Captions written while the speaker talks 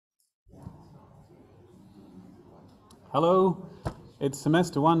Hello, it's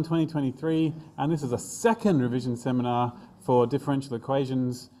semester 1, 2023, and this is a second revision seminar for differential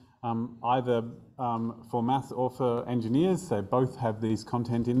equations, either for maths or for engineers. So both have these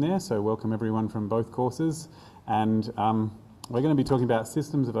content in there, so welcome everyone from both courses. And we're going to be talking about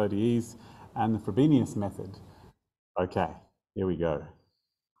systems of ODEs and the Frobenius method. Okay, here we go.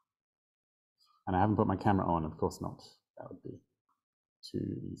 And I haven't put my camera on, of course not. That would be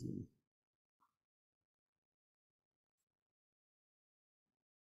too easy.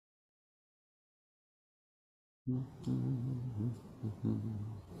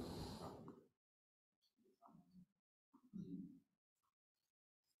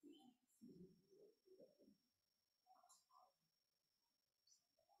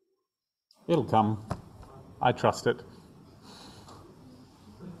 It'll come. I trust it.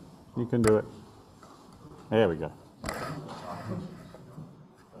 You can do it. There we go.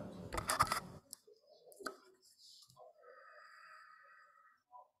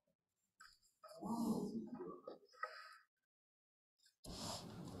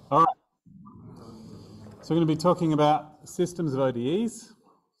 All right. So we're going to be talking about systems of ODEs.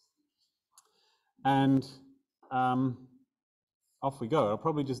 And off we go. I'll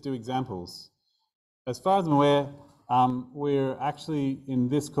probably just do examples. As far as I'm aware, we're actually in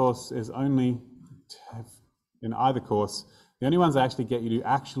this course is only, in either course, the only ones that actually get you to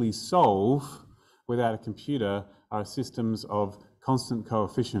actually solve without a computer are systems of constant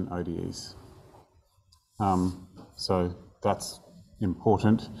coefficient ODEs. So that's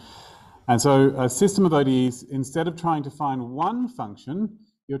important. And so a system of ODEs, instead of trying to find one function,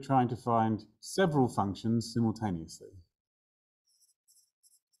 you're trying to find several functions simultaneously.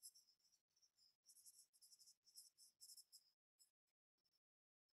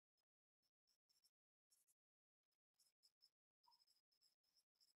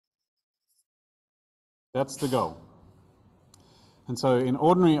 That's the goal. And so in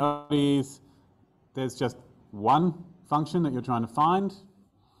ordinary ODEs, there's just one function that you're trying to find.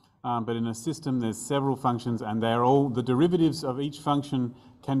 But in a system, there's several functions, and they're all, the derivatives of each function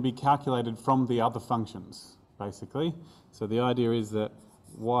can be calculated from the other functions, basically. So the idea is that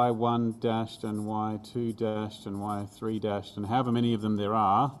y1 dashed and y2 dashed and y3 dashed, and however many of them there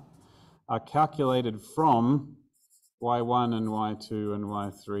are calculated from y1 and y2 and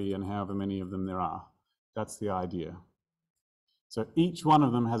y3 and however many of them there are. That's the idea. So each one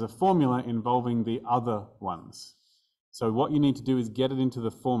of them has a formula involving the other ones. So what you need to do is get it into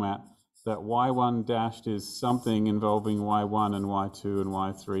the format that y1 dashed is something involving y1 and y2 and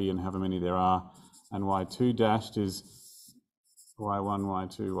y3 and however many there are, and y2 dashed is y1,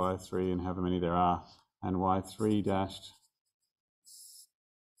 y2, y3 and however many there are, and y3 dashed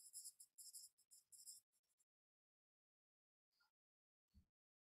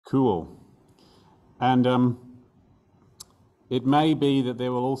cool. And it may be that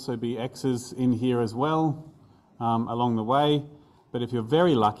there will also be x's in here as well along the way, but if you're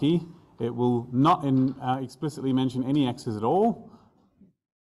very lucky, it will not explicitly mention any x's at all,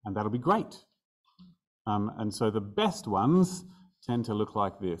 and that'll be great. And so the best ones tend to look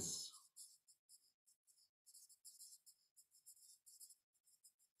like this.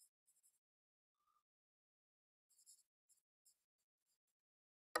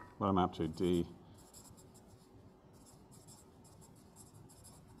 What am I up to? D,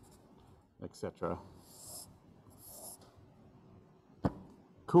 etc.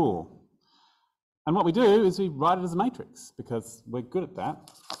 Cool. And what we do is we write it as a matrix because we're good at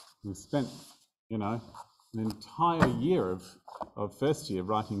that. We've spent, you know, an entire year of first year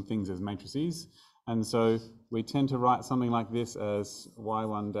writing things as matrices. And so we tend to write something like this as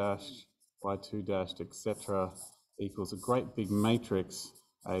y1 dashed, y2 dashed, etc. equals a great big matrix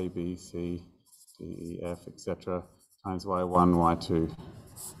A, B, C, D, E, F, etc. times y1, y2,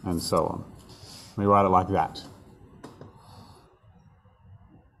 and so on. We write it like that.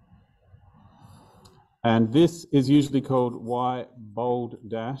 And this is usually called y bold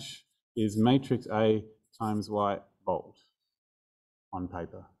dash is matrix A times y bold on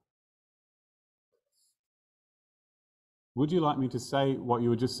paper. Would you like me to say what you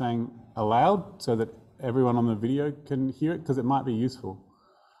were just saying aloud so that everyone on the video can hear it? Because it might be useful.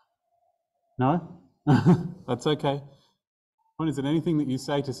 No? That's okay. Point is that anything that you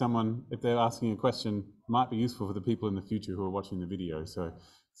say to someone, if they're asking a question, might be useful for the people in the future who are watching the video. So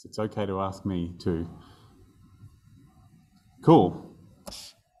it's okay to ask me too. Cool.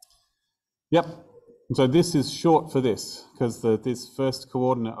 Yep. So this is short for this, because this first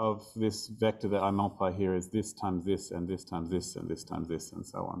coordinate of this vector that I multiply here is this times this and this times this and this times this and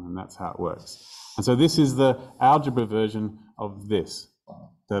so on, and that's how it works. And so this is the algebra version of this,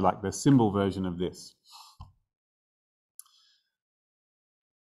 the symbol version of this.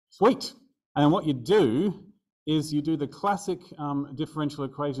 Sweet. And what you do is you do the classic differential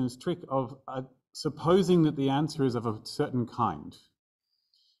equations trick of supposing that the answer is of a certain kind.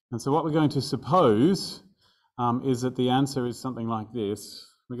 And so what we're going to suppose is that the answer is something like this.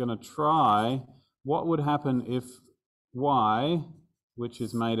 We're going to try what would happen if y, which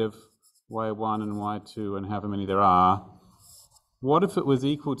is made of y1 and y2 and however many there are, what if it was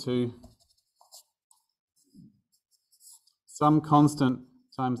equal to some constant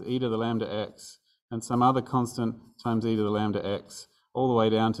times e to the lambda x and some other constant times e to the lambda x, all the way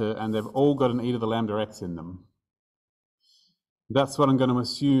down to, and they've all got an e to the lambda x in them. That's what I'm going to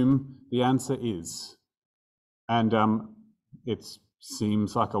assume the answer is. And it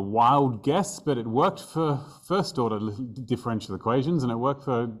seems like a wild guess, but it worked for first order differential equations and it worked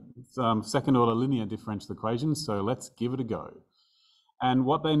for second order linear differential equations, so let's give it a go. And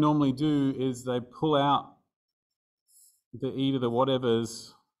what they normally do is they pull out the e to the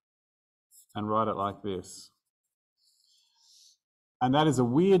whatevers and write it like this. And that is a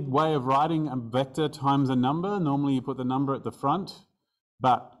weird way of writing a vector times a number. Normally you put the number at the front,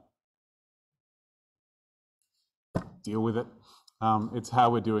 but deal with it. It's how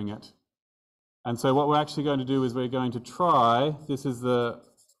we're doing it. And so what we're actually going to do is we're going to try, this is the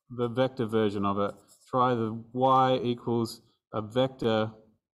vector version of it, try the y equals a vector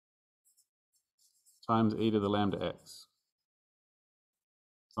times e to the lambda x.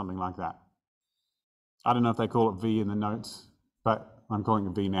 Something like that. I don't know if they call it v in the notes, but I'm calling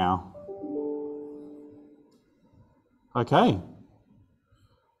it v now. Okay.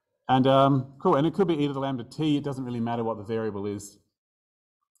 And cool, and it could be e to the lambda t, it doesn't really matter what the variable is.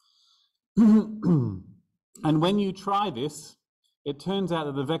 And when you try this, it turns out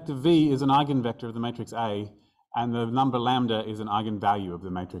that the vector v is an eigenvector of the matrix A, and the number lambda is an eigenvalue of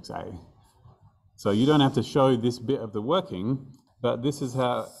the matrix A. So you don't have to show this bit of the working, but this is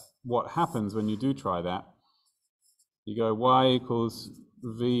what happens when you do try that. You go y equals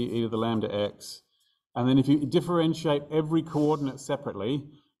v e to the lambda x, and then if you differentiate every coordinate separately,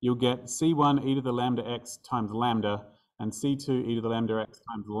 you'll get c1 e to the lambda x times lambda, and c2 e to the lambda x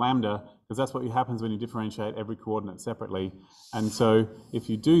times lambda, because that's what happens when you differentiate every coordinate separately. And so if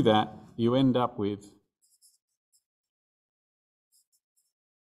you do that, you end up with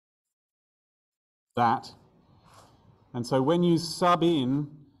that. And so when you sub in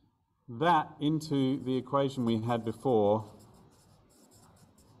that into the equation we had before,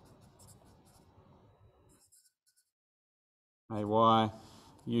 ay,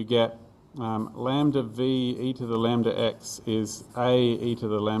 you get lambda v e to the lambda x is a e to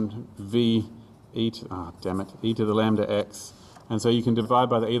the lambda v e to, e to the lambda x. And so you can divide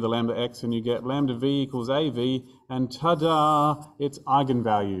by the e to the lambda x and you get lambda v equals av, and ta-da, it's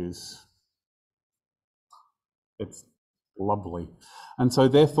eigenvalues. It's lovely. And so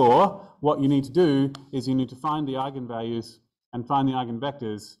therefore, what you need to do is you need to find the eigenvalues and find the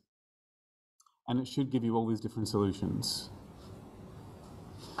eigenvectors, and it should give you all these different solutions.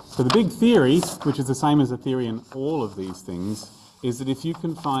 So the big theory, which is the same as the theory in all of these things, is that if you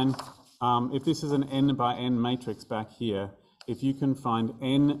can find, if this is an n by n matrix back here, if you can find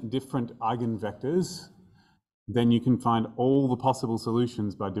n different eigenvectors, then you can find all the possible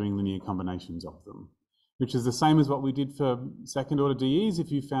solutions by doing linear combinations of them, which is the same as what we did for second order DEs.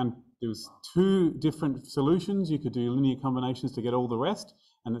 If you found there was 2 different solutions, you could do linear combinations to get all the rest,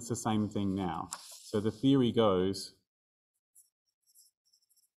 and it's the same thing now. So the theory goes,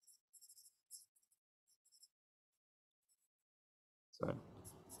 so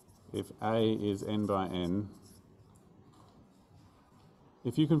if A is n by n,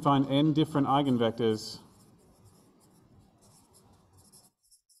 if you can find n different eigenvectors,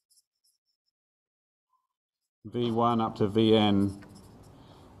 v1 up to vn,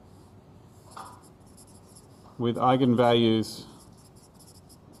 with eigenvalues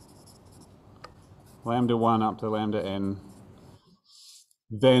lambda 1 up to lambda n,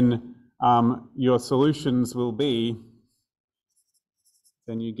 then your solutions will be,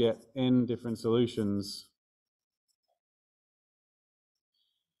 then you get n different solutions.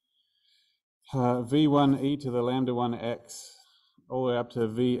 v1 e to the lambda 1x all the way up to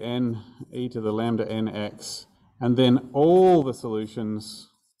vn e to the lambda nx, and then all the solutions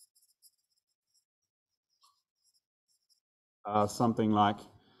are something like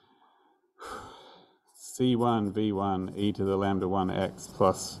c1 v1 e to the lambda 1x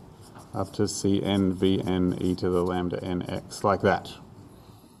plus up to cn vn e to the lambda nx, like that.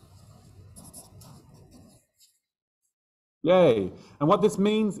 Yay. And what this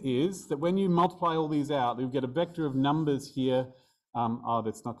means is that when you multiply all these out, you get a vector of numbers here. Oh,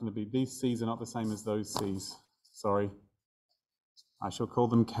 that's not going to be, these C's are not the same as those C's. Sorry. I shall call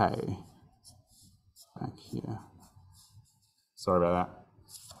them K. Back here. Sorry about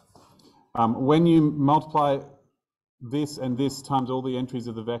that. When you multiply this and this times all the entries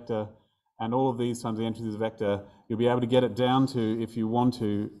of the vector and all of these times the entries of the vector, you'll be able to get it down to, if you want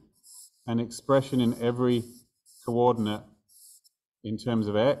to, an expression in every coordinate in terms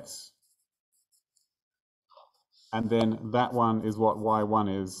of x. And then that one is what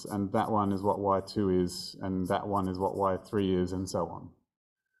y1 is, and that one is what y2 is, and that one is what y3 is, and so on.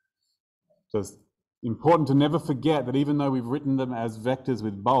 Just important to never forget that even though we've written them as vectors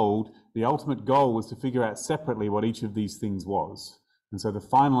with bold, the ultimate goal was to figure out separately what each of these things was. And so the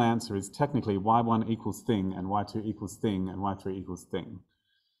final answer is technically y1 equals thing, and y2 equals thing, and y3 equals thing.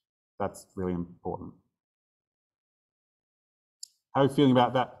 That's really important. How are you feeling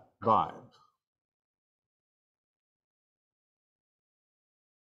about that vibe?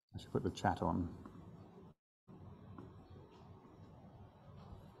 I should put the chat on.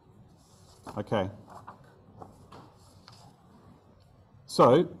 Okay.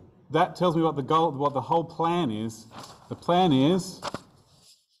 So that tells me what the goal, what the whole plan is. The plan is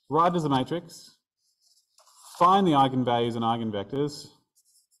write as a matrix, find the eigenvalues and eigenvectors,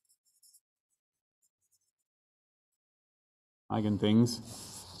 eigenthings,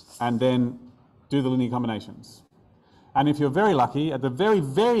 and then do the linear combinations. And if you're very lucky, at the very,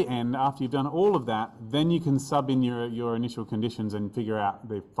 very end, after you've done all of that, then you can sub in your initial conditions and figure out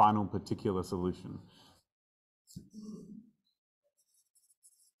the final particular solution.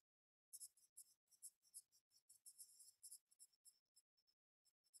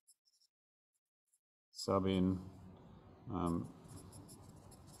 Sub in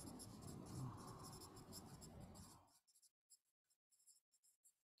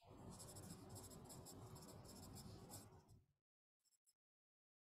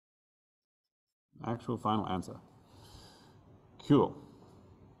actual final answer. Cool.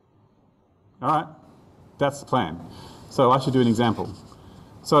 All right, that's the plan. So I should do an example.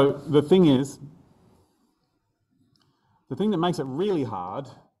 So the thing is, the thing that makes it really hard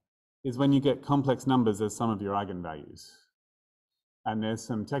is when you get complex numbers as some of your eigenvalues. And there's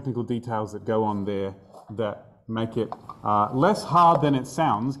some technical details that go on there that make it less hard than it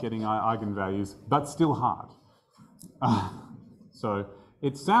sounds, getting eigenvalues, but still hard. So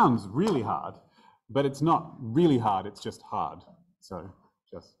it sounds really hard, but it's not really hard, it's just hard. So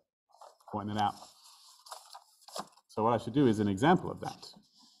just pointing it out. So what I should do is an example of that.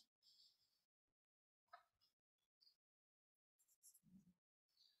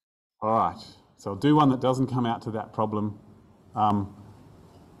 All right, so I'll do one that doesn't come out to that problem.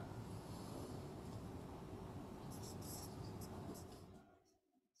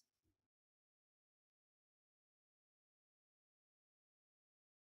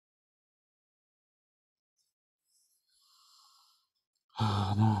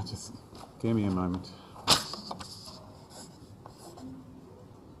 No, just give me a moment.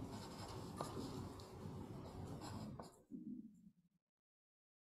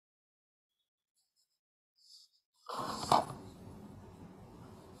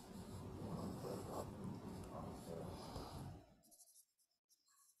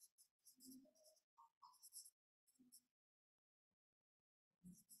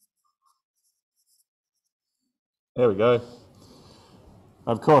 There we go.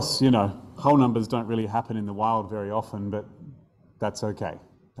 Of course, you know, whole numbers don't really happen in the wild very often, but that's okay.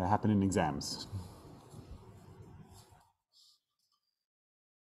 They happen in exams.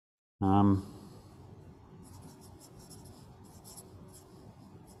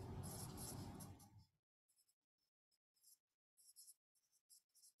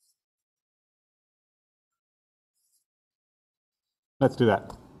 Let's do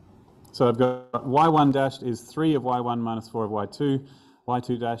that. So I've got y1 dashed is 3 of y1 minus 4 of y2,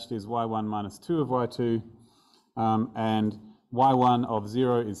 y2 dashed is y1 minus 2 of y2, and y1 of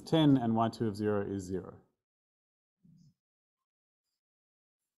 0 is 10, and y2 of 0 is 0.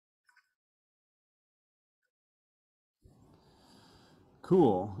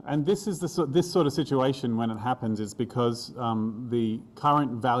 Cool. And this is this sort of situation when it happens is because the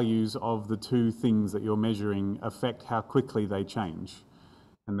current values of the two things that you're measuring affect how quickly they change.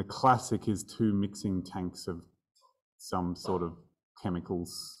 And the classic is two mixing tanks of some sort of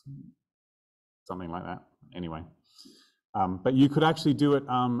chemicals, something like that. Anyway, but you could actually do it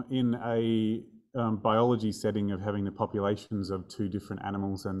in a biology setting of having the populations of two different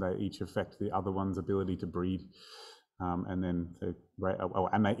animals, and they each affect the other one's ability to breed. And then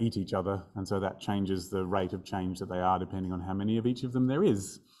and they eat each other, and so that changes the rate of change that they are depending on how many of each of them there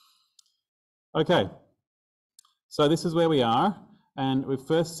is. Okay, so this is where we are, and we've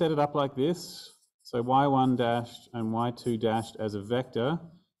first set it up like this. So y1 dashed and y2 dashed as a vector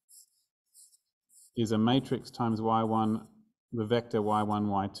is a matrix times y1, the vector y1,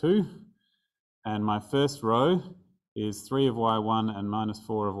 y2. And my first row is 3 of y1 and minus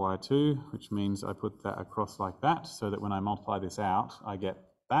 4 of y2, which means I put that across like that, so that when I multiply this out, I get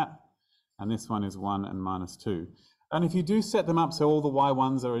that. And this one is 1 and minus 2. And if you do set them up so all the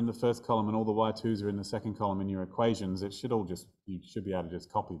y1s are in the first column and all the y2s are in the second column in your equations, it should all just, you should be able to just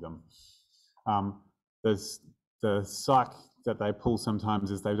copy them. There's the psych that they pull sometimes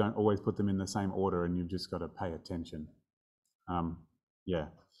is they don't always put them in the same order, and you've just got to pay attention. Yeah.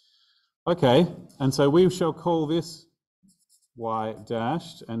 Okay, and so we shall call this y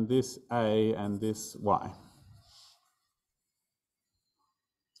dashed and this a and this y.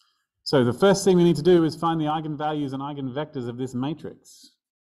 So the first thing we need to do is find the eigenvalues and eigenvectors of this matrix.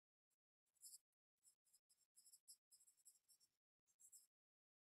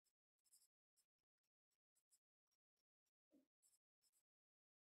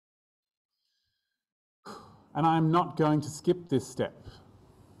 And I'm not going to skip this step,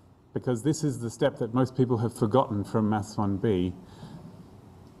 because this is the step that most people have forgotten from Maths 1B.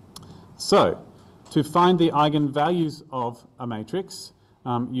 So, to find the eigenvalues of a matrix,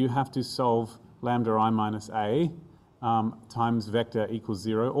 you have to solve lambda I minus a times vector equals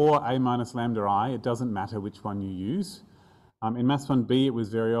 0, or a minus lambda I. It doesn't matter which one you use. In Maths 1B, it was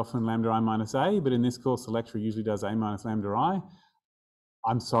very often lambda I minus a, but in this course, the lecturer usually does a minus lambda I.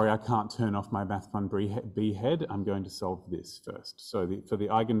 I'm sorry, I can't turn off my Maths 1B head. I'm going to solve this first. So for the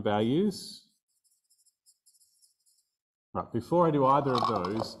eigenvalues, right, before I do either of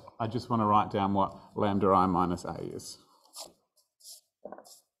those, I just want to write down what lambda I minus a is.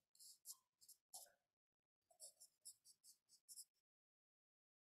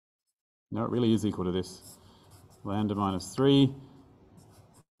 No, it really is equal to this. Lambda minus 3,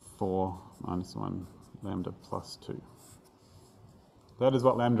 4 minus 1, lambda plus 2. That is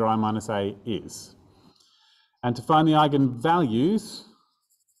what lambda I minus a is. And to find the eigenvalues,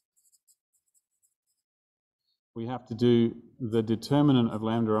 we have to do the determinant of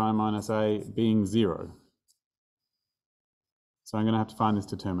lambda I minus a being 0. So I'm going to have to find this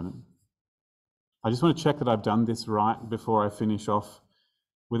determinant. I just want to check that I've done this right before I finish off.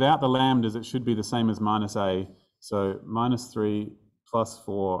 Without the lambdas, it should be the same as minus a. So minus 3 plus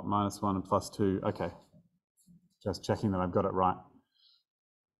 4 minus 1 and plus 2. Okay, just checking that I've got it right.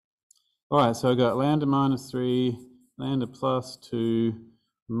 All right, so I've got lambda minus 3, lambda plus 2,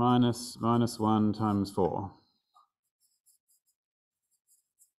 minus 1 times 4.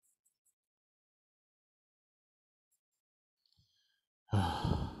 Now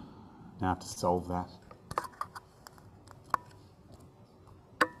I have to solve that.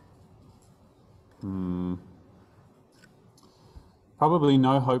 Probably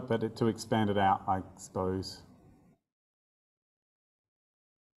no hope but to expand it out, I suppose.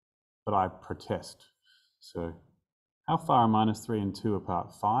 But I protest. So how far are minus 3 and 2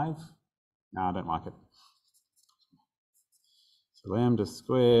 apart? 5? No, I don't like it. So lambda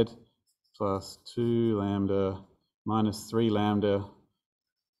squared plus 2 lambda minus 3 lambda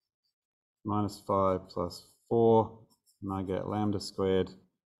minus 5 plus 4, and I get lambda squared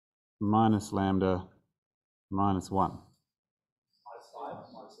minus lambda minus 1.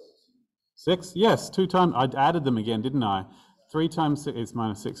 6? Yes, 2 times, I added them again, didn't I? 3 times 6 is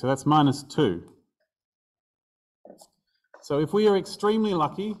minus 6, so that's minus 2. So if we are extremely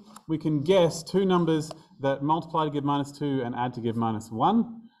lucky, we can guess 2 numbers that multiply to give minus 2 and add to give minus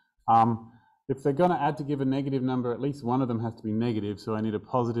 1. If they're going to add to give a negative number, at least one of them has to be negative, so I need a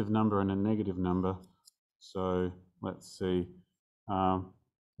positive number and a negative number. So let's see. Well,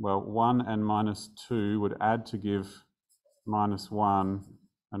 1 and minus 2 would add to give minus 1,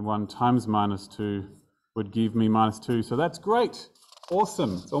 and 1 times minus 2 would give me minus 2. So that's great.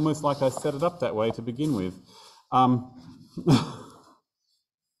 Awesome. It's almost like I set it up that way to begin with.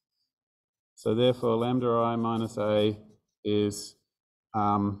 So therefore, lambda I minus a is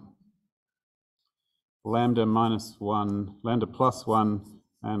lambda minus 1, lambda plus 1,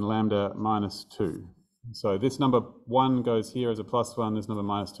 and lambda minus 2. So this number 1 goes here as a plus 1, this number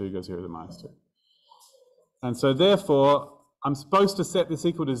minus 2 goes here as a minus 2. And so therefore, I'm supposed to set this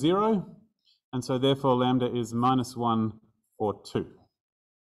equal to 0, and so therefore lambda is minus 1 or 2.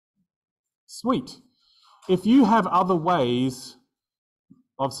 Sweet. If you have other ways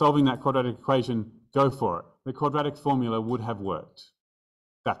of solving that quadratic equation, go for it. The quadratic formula would have worked.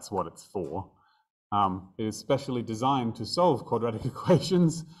 That's what it's for. It is specially designed to solve quadratic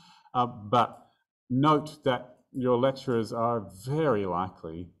equations, but note that your lecturers are very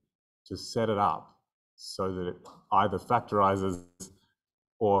likely to set it up so that it either factorizes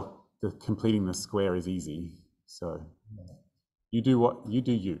or completing the square is easy. So you do what you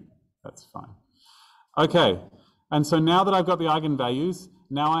do you. That's fine. Okay, and so now that I've got the eigenvalues,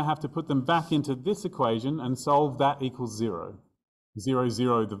 now I have to put them back into this equation and solve that equals 0. 0,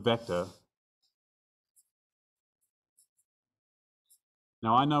 0, the vector.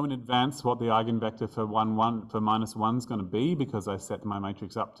 Now I know in advance what the eigenvector for -1 is going to be because I set my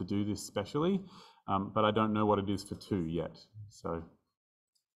matrix up to do this specially, but I don't know what it is for 2 yet. So,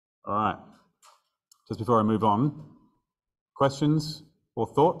 all right. Just before I move on, questions or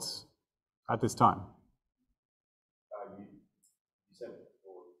thoughts at this time? You said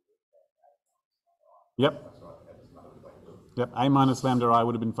Yep. Yep, A minus lambda I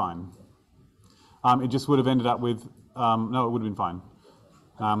would have been fine. It just would have ended up with, no, it would have been fine.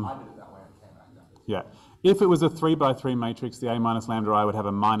 I did it that way and came back down. Yeah. If it was a 3 by 3 matrix, the A minus lambda I would have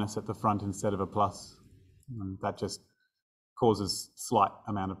a minus at the front instead of a plus. And that just causes slight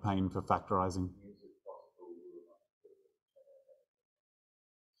amount of pain for factorizing.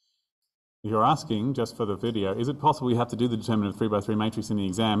 You're asking, just for the video, is it possible you have to do the determinant of 3 by 3 matrix in the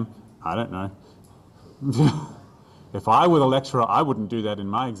exam? I don't know. If I were the lecturer, I wouldn't do that in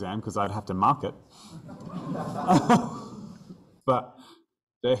my exam because I'd have to mark it. But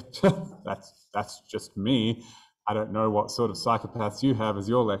that's just me. I don't know what sort of psychopaths you have as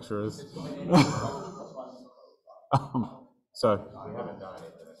your lecturers. So,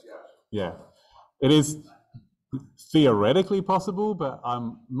 yeah, it is theoretically possible, but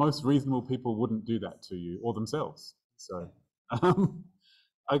most reasonable people wouldn't do that to you or themselves. So,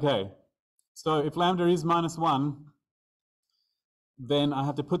 okay. So if lambda is -1, then I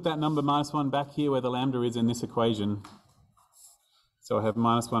have to put that number -1 back here where the lambda is in this equation. So I have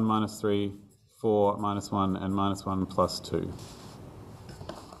 -1, -3, 4, -1, and -1 plus 2.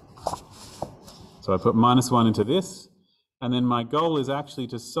 So I put -1 into this, and then my goal is actually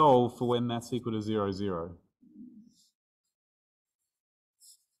to solve for when that's equal to 0, 0.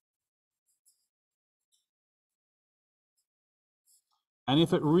 And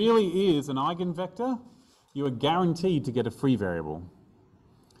if it really is an eigenvector, you are guaranteed to get a free variable.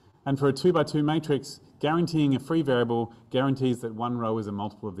 And for a 2 by 2 matrix, guaranteeing a free variable guarantees that one row is a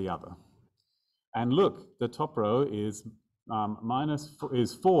multiple of the other. And look, the top row is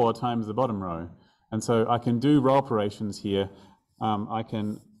 4 times the bottom row. And so I can do row operations here. I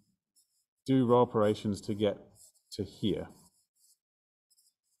can do row operations to get to here.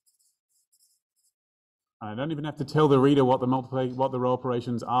 I don't even have to tell the reader what the row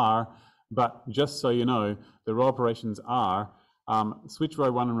operations are, but just so you know, the row operations are switch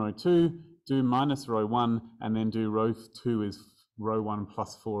row 1 and row 2, do minus row 1, and then do row 2 is row 1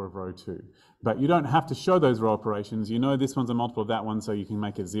 plus 4 of row 2. But you don't have to show those row operations. You know this one's a multiple of that one, so you can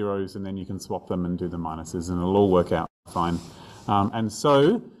make it zeros, and then you can swap them and do the minuses, and it'll all work out fine. And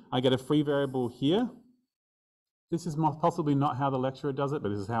so I get a free variable here. This is possibly not how the lecturer does it, but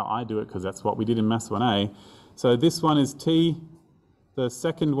this is how I do it because that's what we did in Maths 1A. So this one is t. The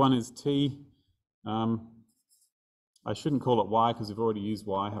second one is t. I shouldn't call it y because we've already used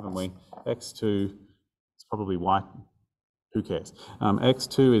y, haven't we? x2, it's probably y. Who cares?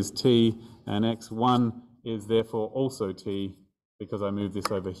 x2 is t, and x1 is therefore also t because I moved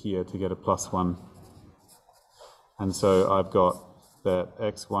this over here to get a +1. And so I've got that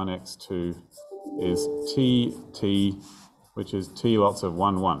x1, x2 is t, which is t lots of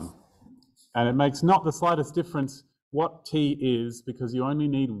 1, 1. And it makes not the slightest difference what t is because you only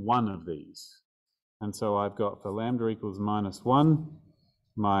need one of these. And so I've got for lambda equals -1,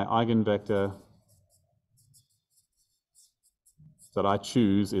 my eigenvector that I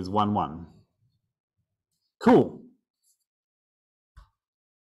choose is 1, 1. Cool.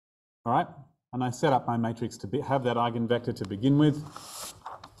 All right, and I set up my matrix to have that eigenvector to begin with.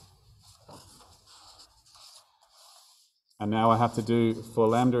 And now I have to do for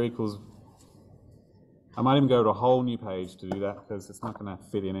lambda equals, I might even go to a whole new page to do that because it's not going to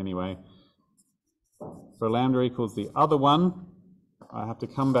fit in anyway. For lambda equals the other one, I have to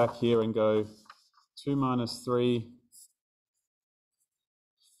come back here and go 2 minus 3,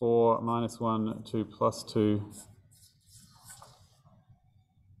 4 minus 1, 2 plus 2.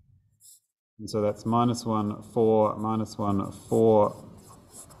 And so that's -1, 4, -1, 4.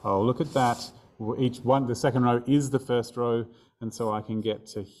 Oh, look at that. Each one, the second row is the first row, and so I can get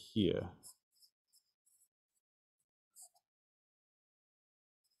to here.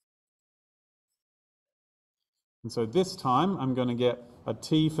 And so this time I'm going to get a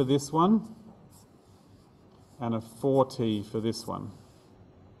t for this one and a 4t for this one.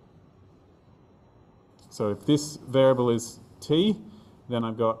 So if this variable is t, then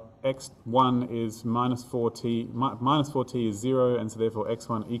I've got x1 is minus 4t, minus 4t is 0, and so therefore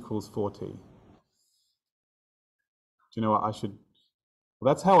x1 equals 4t. Do you know what I should...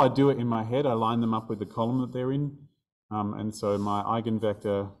 Well, that's how I do it in my head. I line them up with the column that they're in. And so my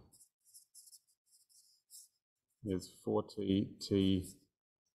eigenvector is 4t, t,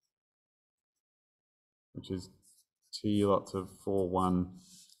 which is t lots of 4, 1.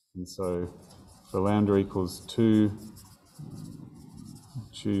 And so for lambda equals 2,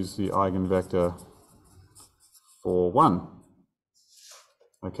 choose the eigenvector 4, 1.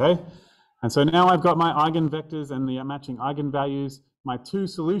 Okay? And so now I've got my eigenvectors and the matching eigenvalues, my two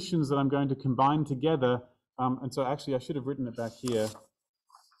solutions that I'm going to combine together. And so actually I should have written it back here.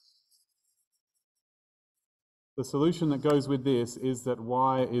 The solution that goes with this is that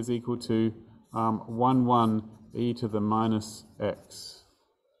y is equal to 1, 1 e to the minus x.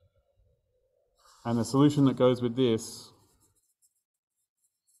 And the solution that goes with this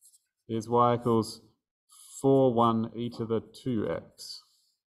is y equals 4, 1 e to the 2x.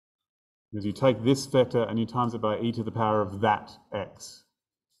 Because you take this vector and you times it by e to the power of that x.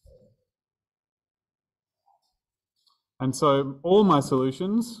 And so all my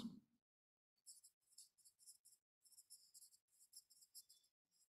solutions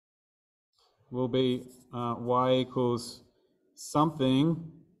will be y equals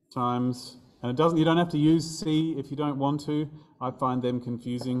something times, and you don't have to use c if you don't want to. I find them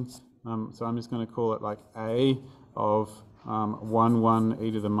confusing. So I'm just going to call it like a of 1, 1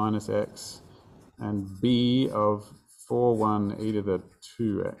 e to the minus x and b of 4, 1 e to the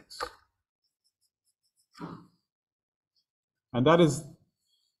 2x. And that is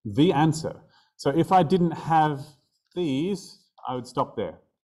the answer. So if I didn't have these, I would stop there.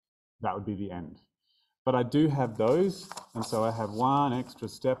 That would be the end. But I do have those, and so I have one extra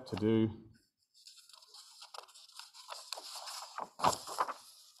step to do.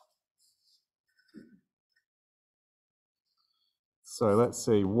 So let's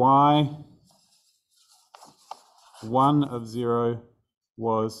see, y1 of 0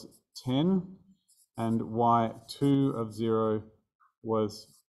 was 10, and y2 of 0 was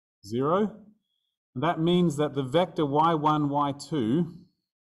 0. And that means that the vector y1, y2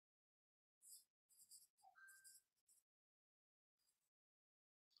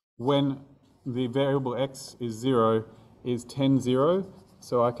 when the variable x is 0 is 10, 0.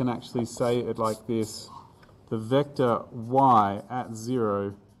 So I can actually say it like this. The vector y at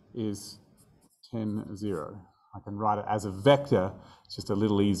 0 is 10, 0. I can write it as a vector. It's just a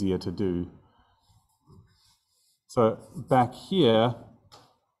little easier to do. So back here,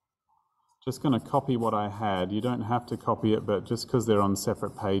 just going to copy what I had. You don't have to copy it, but just because they're on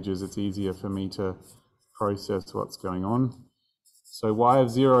separate pages, it's easier for me to process what's going on. So y of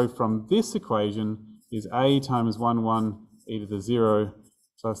 0 from this equation is a times 1, 1 e to the 0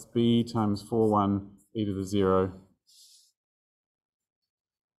 plus b times 4, 1 e to the 0,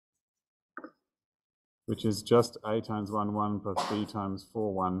 which is just a times 1, 1 plus b times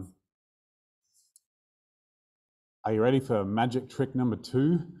 4, 1. Are you ready for magic trick number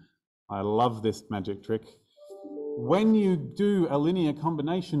 2? I love this magic trick. When you do a linear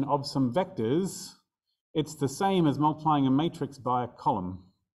combination of some vectors, it's the same as multiplying a matrix by a column.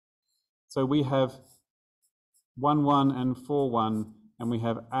 So we have 1, 1 and 4, 1, and we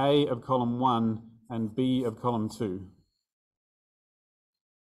have A of column 1 and B of column 2.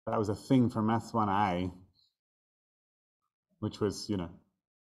 That was a thing from Maths 1A, which was, you know,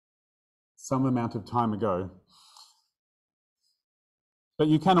 some amount of time ago. But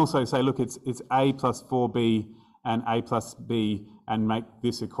you can also say, look, it's A plus 4B and A plus B and make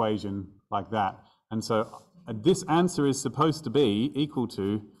this equation like that. And so this answer is supposed to be equal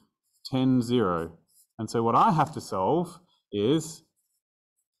to 10, 0. And so what I have to solve is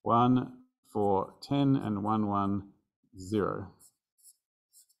 1, 4, 10 and 1, 1, 0.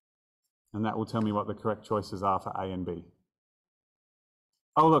 And that will tell me what the correct choices are for A and B.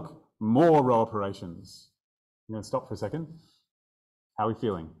 Oh, look, more row operations. I'm going to stop for a second. How are we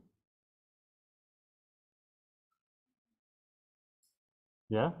feeling?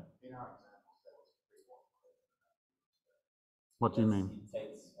 Yeah? What do you mean? It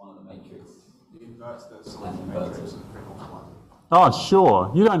takes one of the matrix. You invert the selected matrix and print off one. Oh,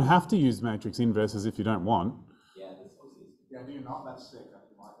 sure. You don't have to use matrix inverses if you don't want. Yeah, this also is. Yeah, do you not? That's sick. I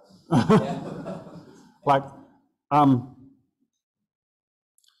didn't like that. Like,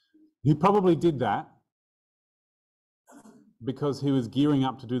 he probably did that because he was gearing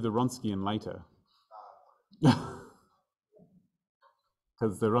up to do the Wronskian later. Because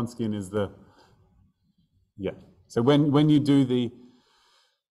the Wronskian is the, yeah. So when you do the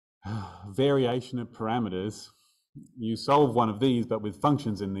variation of parameters, you solve one of these, but with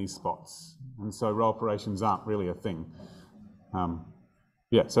functions in these spots. And so row operations aren't really a thing.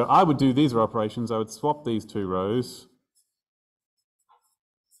 Yeah, so I would do these row operations. I would swap these two rows.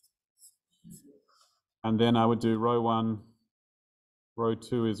 And then I would do row 1. Row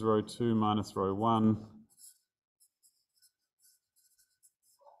 2 is row 2 minus row 1.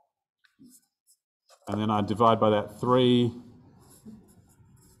 And then I divide by that 3.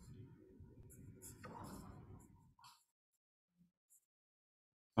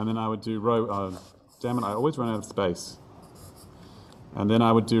 And then I would do row, damn it, I always run out of space. And then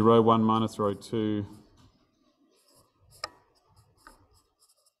I would do row 1 minus row 2.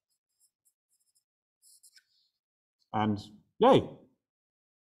 And yay!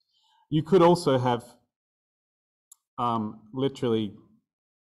 You could also have literally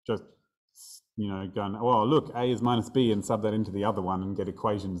just, gone, oh, look, A is minus B and sub that into the other one and get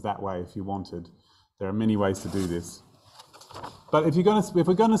equations that way if you wanted. There are many ways to do this. But if we're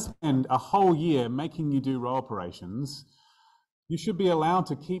going to spend a whole year making you do row operations, you should be allowed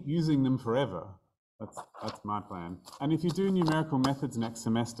to keep using them forever. That's my plan. And if you do numerical methods next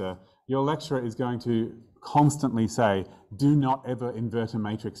semester, your lecturer is going to constantly say, do not ever invert a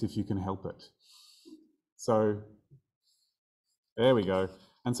matrix if you can help it. So there we go.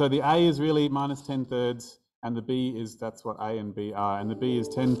 And so the A is really minus 10/3, and the B is, that's what A and B are, and the B is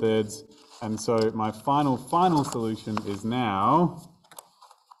 10/3. And so my final solution is now,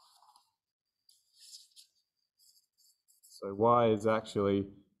 so Y is actually,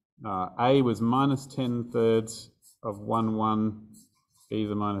 A was minus 10/3 of 1, 1, e to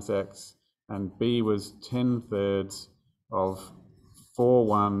the minus x, and B was 10/3 of 4,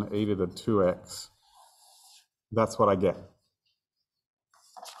 1, e to the 2x. That's what I get.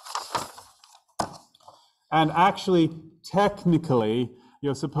 And actually, technically,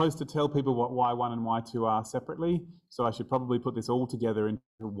 you're supposed to tell people what y1 and y2 are separately, so I should probably put this all together into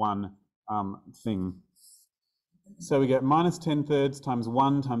one thing. So we get minus 10/3 times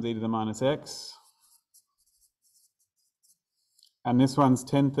 1 times e to the minus x. And this one's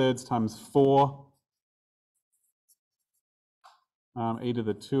 10/3 times 4 e to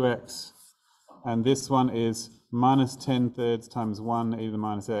the 2x. And this one is minus 10/3 times 1 e to the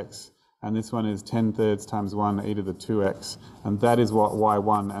minus x. And this one is 10/3 times 1 e to the 2x. And that is what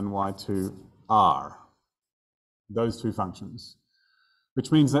y1 and y2 are, those two functions.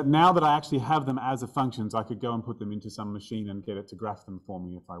 Which means that now that I actually have them as functions, I could go and put them into some machine and get it to graph them for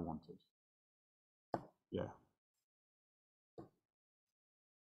me if I wanted. Yeah.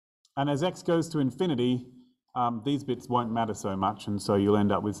 And as x goes to infinity, these bits won't matter so much, and so you'll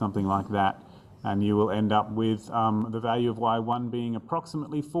end up with something like that. And you will end up with the value of y1 being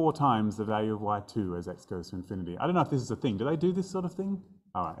approximately 4 times the value of y2 as x goes to infinity. I don't know if this is a thing. Do they do this sort of thing?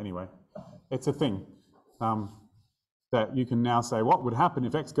 All right, anyway, it's a thing that you can now say, what would happen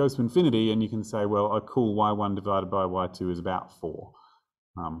if x goes to infinity? And you can say, well, a cool y1 divided by y2 is about 4.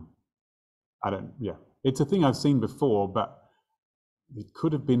 It's a thing I've seen before, but it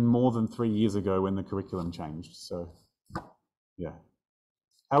could have been more than 3 years ago when the curriculum changed. So, yeah.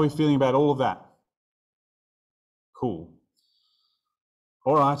 How are we feeling about all of that? Cool.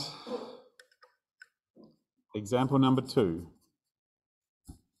 All right. Example number 2.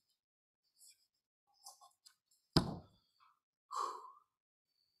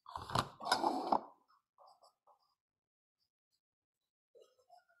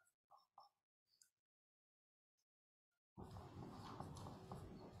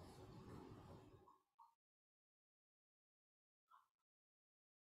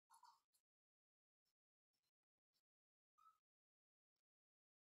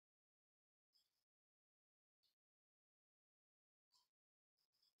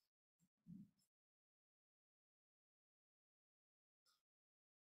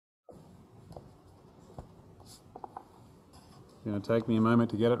 It's going to take me a moment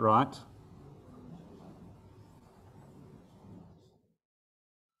to get it right.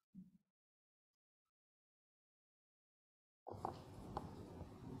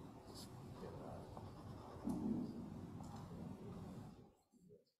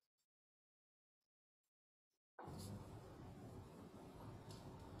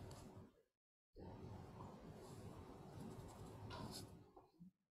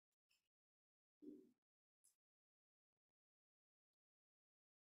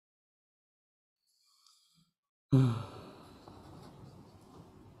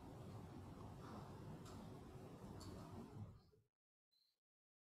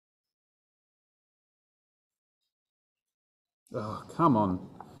 Oh, come on.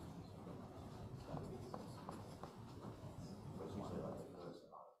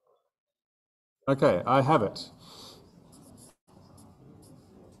 Okay, I have it.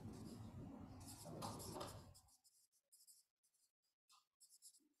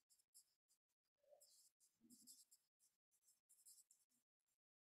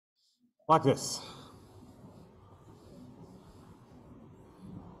 like this.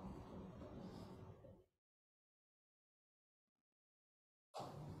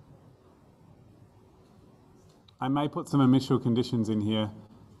 I may put some initial conditions in here.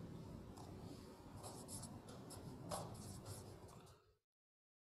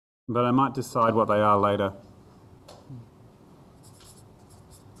 But I might decide what they are later.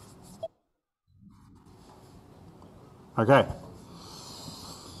 Okay.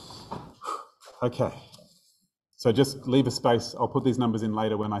 Okay. So just leave a space. I'll put these numbers in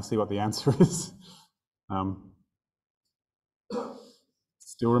later when I see what the answer is.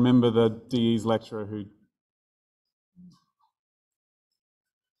 Still remember the DE's lecturer who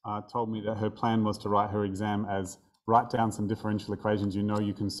told me that her plan was to write her exam as write down some differential equations you know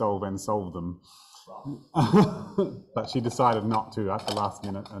you can solve and solve them. But she decided not to at the last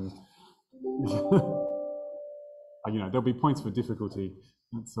minute, and you know, there'll be points for difficulty,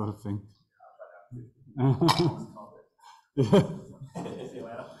 that sort of thing.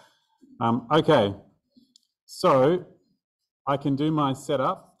 Okay, so I can do my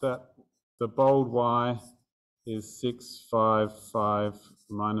setup that the bold y is 6, 5, 5,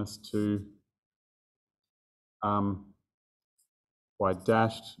 minus 2 y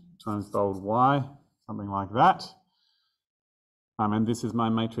dashed times bold y, something like that. And this is my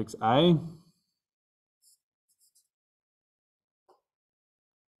matrix A.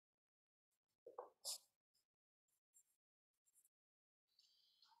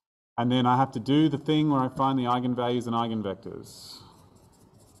 And then I have to do the thing where I find the eigenvalues and eigenvectors.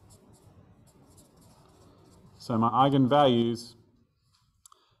 So my eigenvalues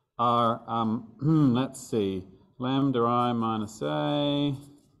are, let's see, lambda I minus A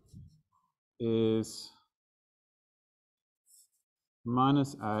is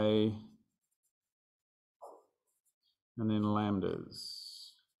minus A and then lambdas.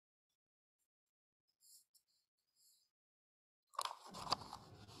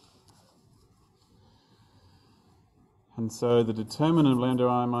 And so the determinant of lambda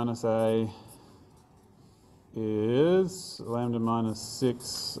I minus A is lambda minus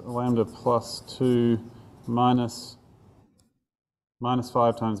 6, lambda plus 2 minus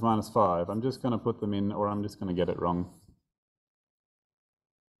 5 times minus 5. I'm just going to put them in, or I'm just going to get it wrong.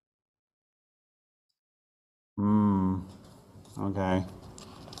 Okay.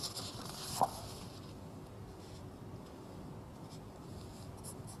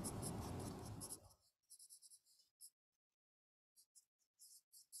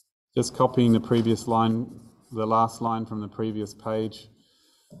 Just copying the previous line, the last line from the previous page.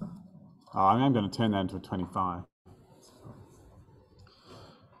 Oh, I'm going to turn that into a 25.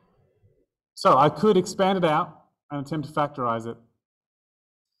 So I could expand it out and attempt to factorize it.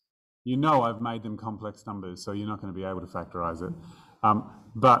 You know I've made them complex numbers, so you're not going to be able to factorize it.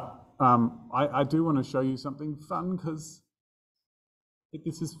 I do want to show you something fun, because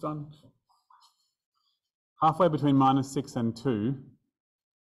this is fun. Halfway between minus 6 and 2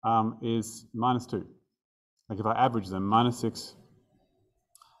 is minus 2. Like if I average them, minus 6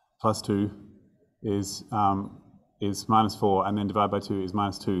 plus 2 is minus 4, and then divide by 2 is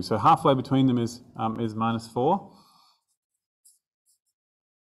minus 2. So halfway between them is minus 4,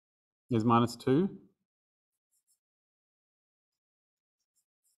 is minus 2.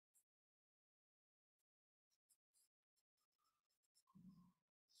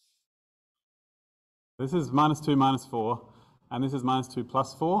 This is minus 2 minus 4, and this is minus 2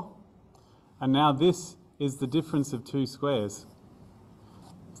 plus 4. And now this is the difference of two squares.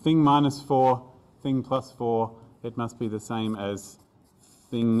 Thing minus 4, thing plus 4, it must be the same as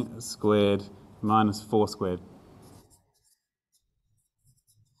thing squared minus 4 squared.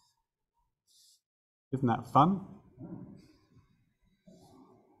 Isn't that fun?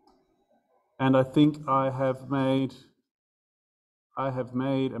 And I think I have made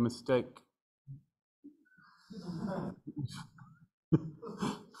a mistake.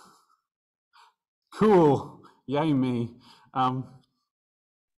 Cool, yay me.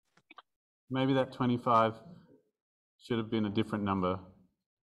 Maybe that 25 should have been a different number.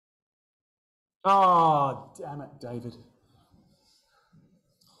 Oh, damn it, David.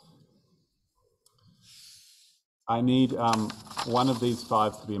 I need one of these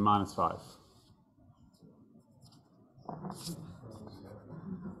 5s to be a minus 5.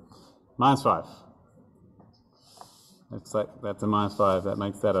 Minus 5. Looks like that's a minus 5. That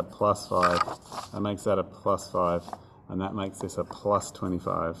makes that a plus 5. That makes that a plus 5. And that makes this a plus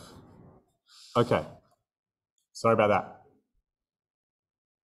 25. Okay. Sorry about that.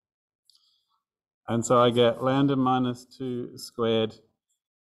 And so I get lambda minus 2 squared.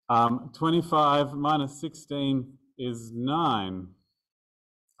 25 minus 16 is 9.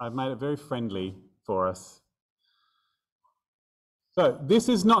 I've made it very friendly for us. So this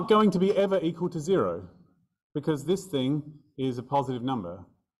is not going to be ever equal to 0 because this thing is a positive number.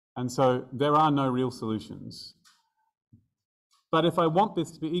 And so there are no real solutions. But if I want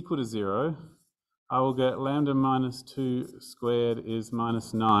this to be equal to 0, I will get lambda minus 2 squared is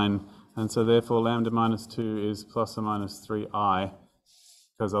minus 9. And so therefore lambda minus 2 is plus or minus 3i,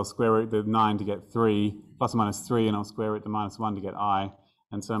 because I'll square root the 9 to get 3, plus or minus 3, and I'll square root the minus 1 to get I.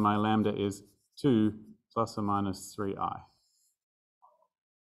 And so my lambda is 2 plus or minus 3i.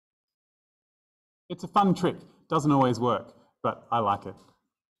 It's a fun trick. Doesn't always work, but I like it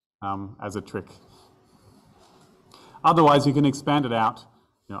as a trick. Otherwise, you can expand it out.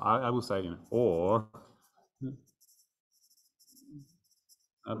 You know, I will say, or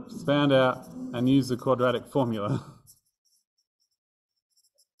expand out and use the quadratic formula.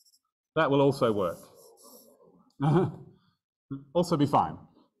 That will also work. Also be fine.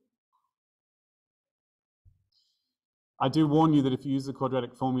 I do warn you that if you use the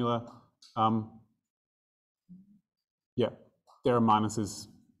quadratic formula, yeah, there are minuses.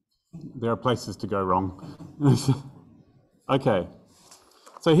 There are places to go wrong. Okay,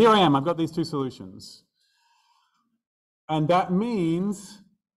 so here I am. I've got these two solutions. And that means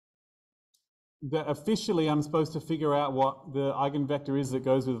that officially I'm supposed to figure out what the eigenvector is that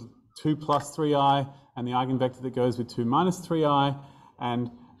goes with 2 plus 3i and the eigenvector that goes with 2 minus 3i, and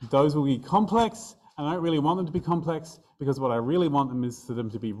those will be complex, and I don't really want them to be complex because what I really want them is for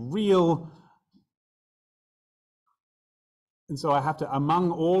them to be real. And so I have to,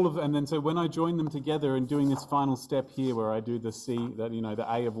 among all of, and then so when I join them together and doing this final step here where I do the C, that the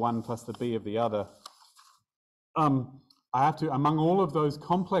A of one plus the B of the other, I have to, among all of those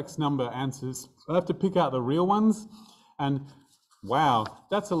complex number answers, I have to pick out the real ones. And wow,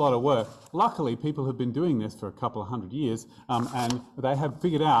 that's a lot of work. Luckily, people have been doing this for a couple of 100 years, and they have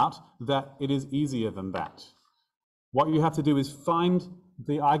figured out that it is easier than that. What you have to do is find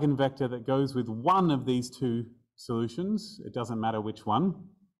the eigenvector that goes with one of these two solutions. It doesn't matter which one.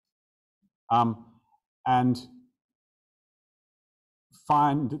 And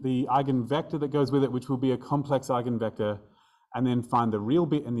find the eigenvector that goes with it, which will be a complex eigenvector, and then find the real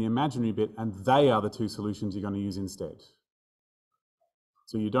bit and the imaginary bit, and they are the two solutions you're going to use instead.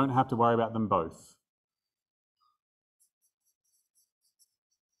 So you don't have to worry about them both.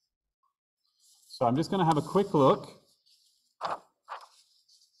 So I'm just going to have a quick look.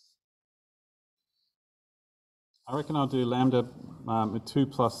 I reckon I'll do lambda 2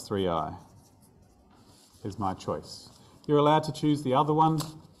 plus 3i is my choice. You're allowed to choose the other one.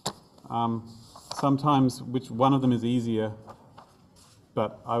 Sometimes which one of them is easier,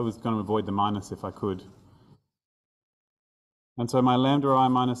 but I was going to avoid the minus if I could. And so my lambda I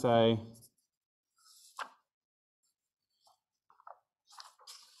minus a,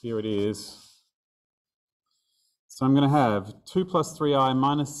 here it is. So I'm going to have 2 plus 3i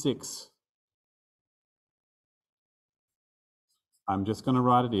minus 6. I'm just going to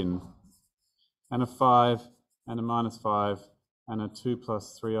write it in. And a 5, and a minus 5, and a 2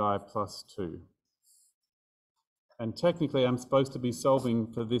 plus 3i plus 2. And technically, I'm supposed to be solving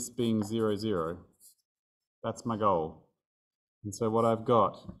for this being 0, 0. That's my goal. And so what I've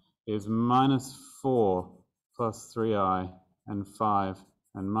got is minus 4 plus 3i, and 5,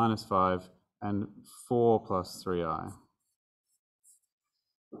 and minus 5, and 4 plus 3i.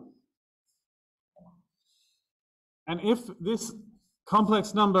 And if this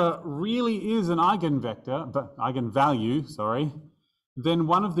complex number really is an eigenvector, but eigenvalue, sorry, then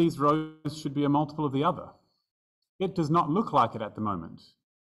one of these rows should be a multiple of the other. It does not look like it at the moment,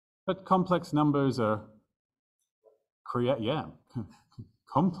 but complex numbers are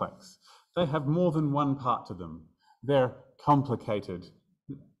complex. They have more than one part to them. They're complicated.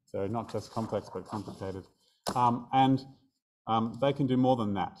 So not just complex, but complicated. And they can do more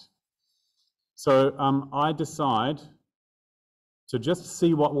than that. So I decide to just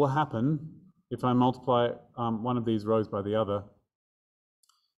see what will happen if I multiply one of these rows by the other.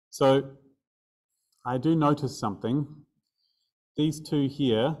 So I do notice something. These two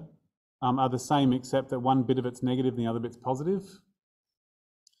here are the same, except that one bit of it's negative and the other bit's positive.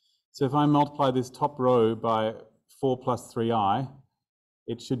 So if I multiply this top row by 4 plus 3i,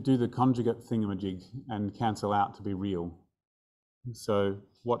 it should do the conjugate thingamajig and cancel out to be real. So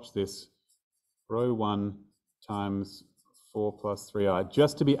watch this. Row 1 times 4 plus 3i,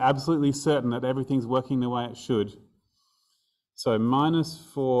 just to be absolutely certain that everything's working the way it should. So minus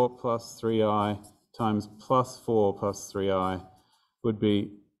 4 plus 3i times plus 4 plus 3i would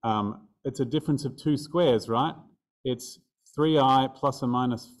be, it's a difference of 2 squares, right? It's 3i plus or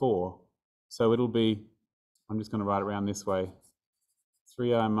minus 4. So it'll be, I'm just going to write it around this way,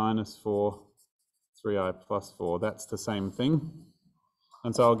 3i minus 4, 3i plus 4. That's the same thing.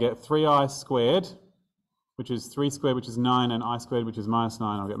 And so I'll get 3i squared, which is 3 squared, which is 9, and I squared, which is minus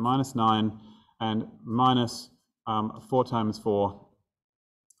 9. I'll get minus 9 and minus 4 times 4,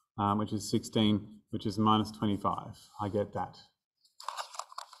 which is 16, which is minus 25. I get that.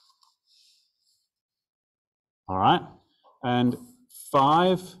 All right. And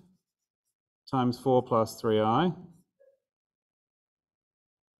 5 times 4 plus 3i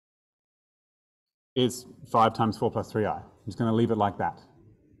is 5 times 4 plus 3i. I'm just going to leave it like that.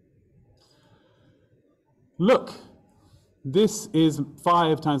 Look, this is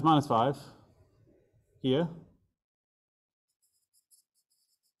 5 times minus 5 here.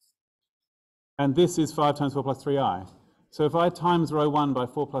 And this is 5 times 4 plus 3i. So if I times row 1 by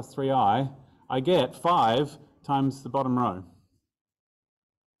 4 plus 3i, I get 5 times the bottom row.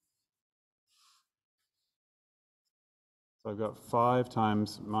 So I've got 5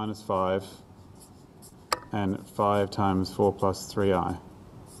 times minus 5 and 5 times 4 plus 3i,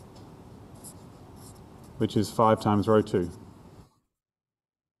 which is 5 times row 2.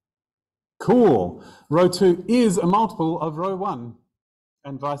 Cool. Row 2 is a multiple of row 1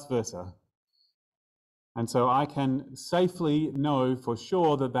 and vice versa. And so I can safely know for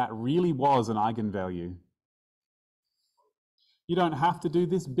sure that that really was an eigenvalue. You don't have to do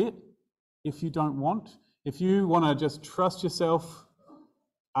this bit if you don't want. If you want to just trust yourself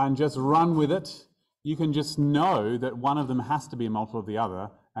and just run with it, you can just know that one of them has to be a multiple of the other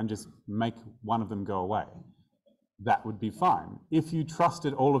and just make one of them go away. That would be fine if you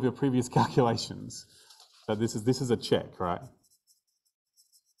trusted all of your previous calculations. So this is a check, right?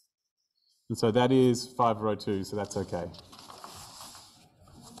 And so that is 5 row 2, so that's okay.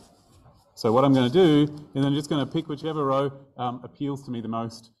 So what I'm going to do is I'm just going to pick whichever row appeals to me the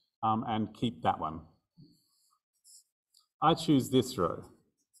most and keep that one. I choose this row.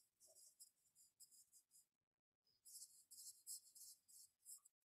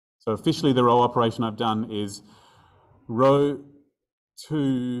 So officially the row operation I've done is row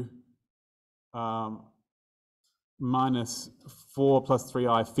 2 minus 4 plus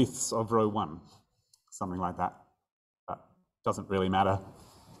 3i fifths of row 1, something like that. But doesn't really matter.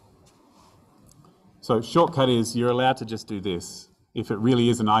 So shortcut is you're allowed to just do this. If it really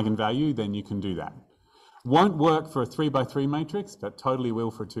is an eigenvalue, then you can do that. Won't work for a 3 by 3 matrix, but totally will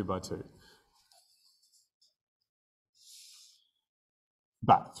for a 2 by 2.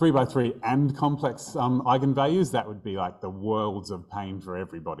 But 3 by 3 and complex eigenvalues, that would be like the worlds of pain for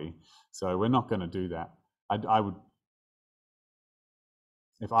everybody. So we're not going to do that. I would,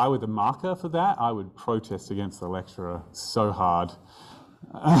 if I were the marker for that, I would protest against the lecturer so hard.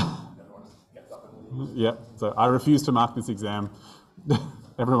 Yeah, so I refuse to mark this exam.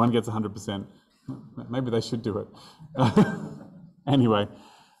 Everyone gets 100%. Maybe they should do it. Anyway,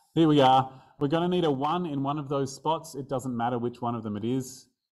 here we are. We're going to need a 1 in one of those spots. It doesn't matter which one of them it is.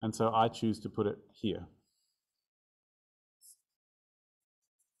 And so I choose to put it here.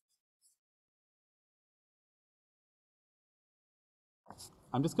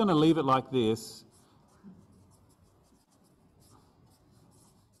 I'm just going to leave it like this.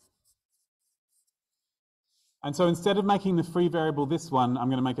 And so instead of making the free variable this one, I'm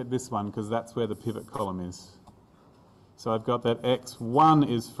going to make it this one because that's where the pivot column is. So I've got that x1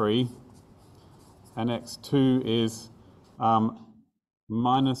 is free and x2 is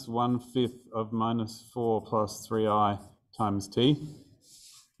minus 1/5 of minus 4 plus 3i times t.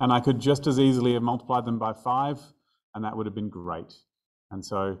 And I could just as easily have multiplied them by 5 and that would have been great. And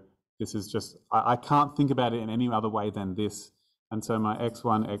so this is just, I can't think about it in any other way than this. And so my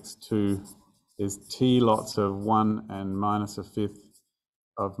x1, x2 is t lots of 1 and minus 1/5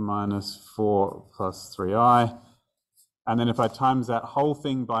 of minus 4 plus 3i. And then if I times that whole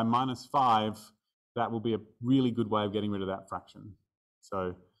thing by minus 5, that will be a really good way of getting rid of that fraction.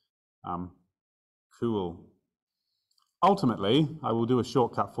 So, cool. Ultimately, I will do a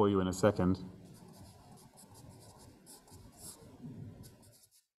shortcut for you in a second.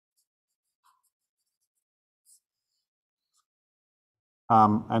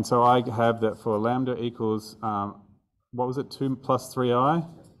 And so I have that for lambda equals, what was it, 2 plus 3i?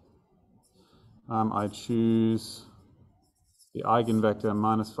 I choose the eigenvector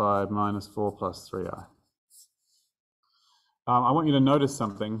minus 5 minus 4 plus 3i. I want you to notice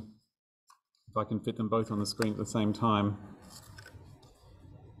something, if I can fit them both on the screen at the same time.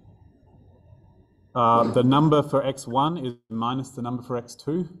 The number for x1 is minus the number for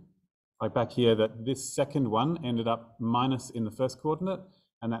x2. Like back here, that this second one ended up minus in the first coordinate,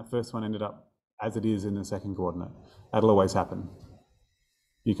 and that first one ended up as it is in the second coordinate. That'll always happen.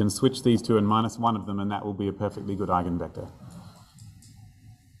 You can switch these two and minus one of them, and that will be a perfectly good eigenvector.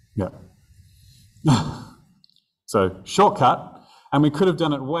 Yeah. So shortcut, and we could have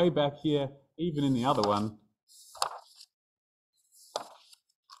done it way back here, even in the other one.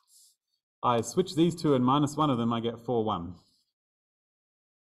 I switch these two and minus one of them, I get 4, 1.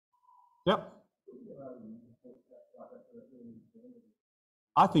 Yep.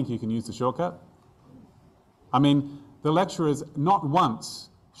 I think you can use the shortcut. I mean, the lecturers not once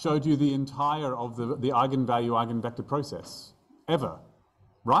showed you the entire of the eigenvalue, eigenvector process, ever,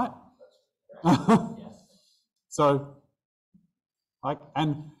 right? Yes. So,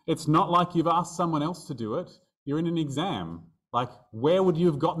 and it's not like you've asked someone else to do it. You're in an exam. Like, where would you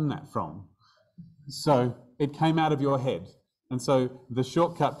have gotten that from? So it came out of your head. And so the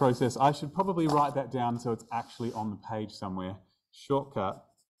shortcut process, I should probably write that down so it's actually on the page somewhere. Shortcut.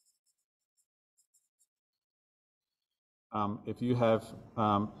 If you have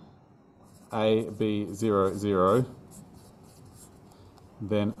A, B, 0, 0,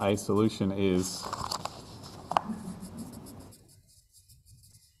 then a solution is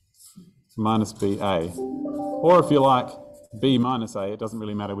minus BA. Or if you like, B minus A, it doesn't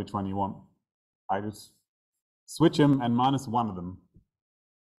really matter which one you want. I just switch them and minus one of them.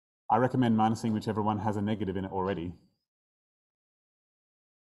 I recommend minusing whichever one has a negative in it already.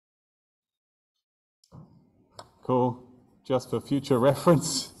 Cool. Just for future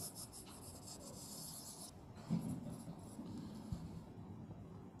reference.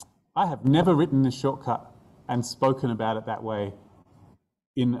 I have never written this shortcut and spoken about it that way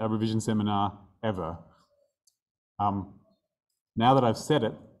in a revision seminar ever. Now that I've said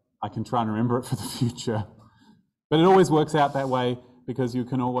it, I can try and remember it for the future. But it always works out that way because you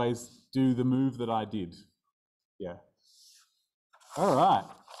can always do the move that I did. Yeah. All right.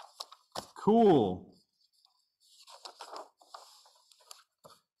 Cool.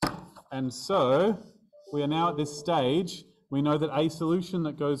 And so we are now at this stage. We know that a solution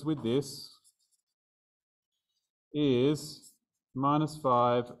that goes with this is minus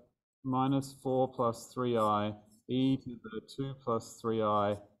 5 minus 4 plus 3i e to the 2 plus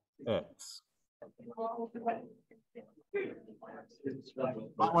 3i x.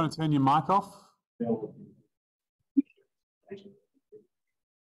 Might want to turn your mic off.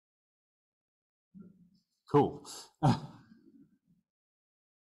 Cool.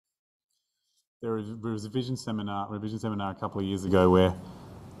 There was a revision seminar a couple of years ago where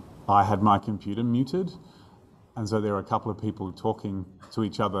I had my computer muted, and so there were a couple of people talking to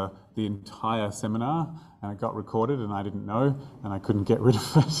each other the entire seminar, and it got recorded, and I didn't know, and I couldn't get rid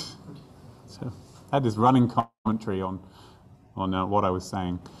of it. So I had this running commentary on what I was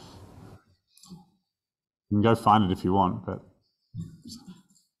saying. You can go find it if you want, but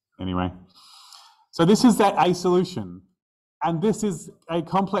anyway. So this is that A solution. And this is a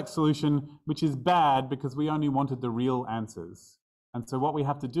complex solution, which is bad because we only wanted the real answers. And so what we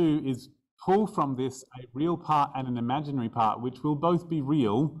have to do is pull from this a real part and an imaginary part, which will both be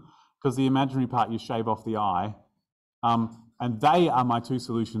real, because the imaginary part you shave off the I. And they are my two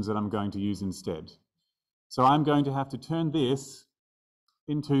solutions that I'm going to use instead. So I'm going to have to turn this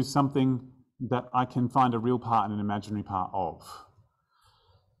into something that I can find a real part and an imaginary part of.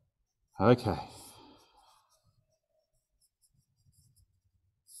 Okay.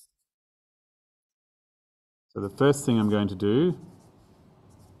 So the first thing I'm going to do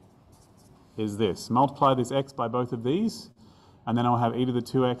is this. Multiply this x by both of these, and then I'll have e to the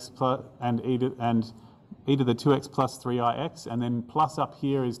 2x plus and e to the 2x plus 3ix, and then plus up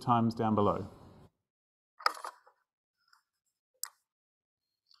here is times down below.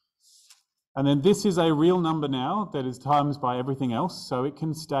 And then this is a real number now that is times by everything else, so it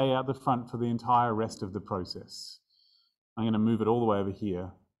can stay out the front for the entire rest of the process. I'm going to move it all the way over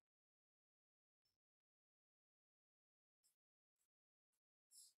here.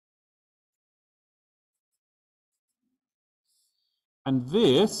 And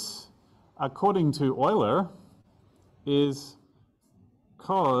this, according to Euler, is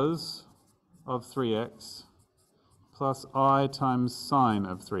cos of 3x plus I times sine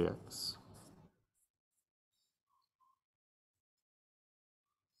of 3x.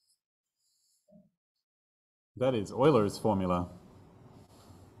 That is Euler's formula.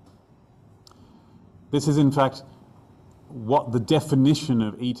 This is, in fact, what the definition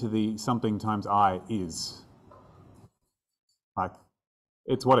of e to the something times I is. Like,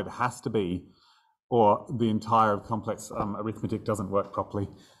 it's what it has to be, or the entire complex arithmetic doesn't work properly.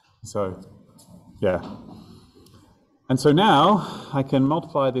 So, yeah. And so now I can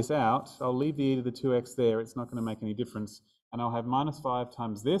multiply this out. I'll leave the e to the 2x there. It's not going to make any difference. And I'll have minus 5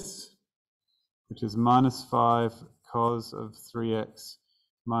 times this, which is minus 5 cos of 3x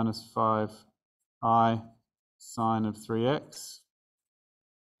minus 5 I sine of 3x.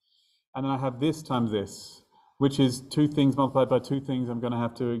 and then I have this times this, which is two things multiplied by two things. I'm going to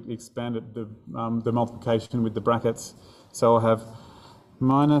have to expand it, the multiplication with the brackets. So I'll have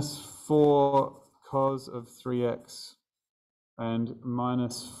minus 4 cos of 3x and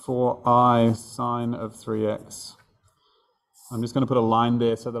minus 4i sine of 3x. I'm just going to put a line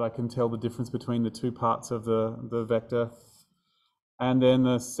there so that I can tell the difference between the two parts of the vector. And then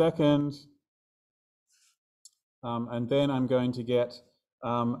the second, and then I'm going to get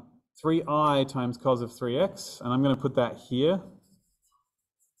 3i times cos of 3x, and I'm going to put that here.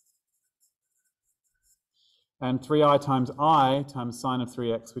 And 3i times I times sine of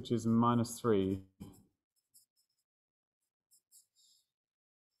 3x, which is minus 3.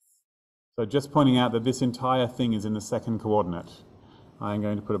 So just pointing out that this entire thing is in the second coordinate. I'm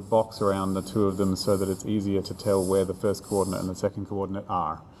going to put a box around the two of them so that it's easier to tell where the first coordinate and the second coordinate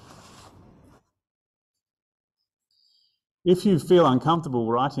are. If you feel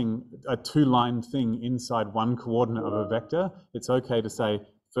uncomfortable writing a two-line thing inside one coordinate of a vector, it's okay to say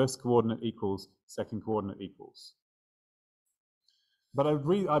first coordinate equals second coordinate equals. But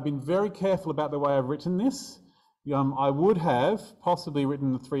I've been very careful about the way I've written this. I would have possibly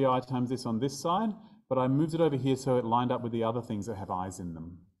written the 3i times this on this side, but I moved it over here so it lined up with the other things that have i's in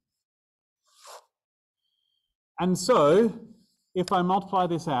them. And so, if I multiply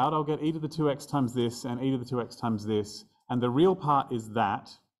this out, I'll get e to the 2x times this and e to the 2x times this, and the real part is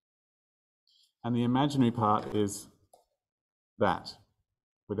that, and the imaginary part is that,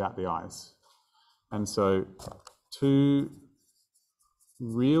 without the i's. And so, two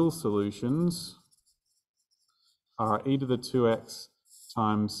real solutions are e to the 2x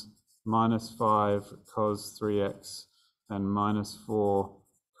times minus 5 cos 3x and minus 4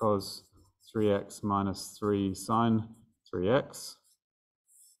 cos 3x minus 3 sine 3x.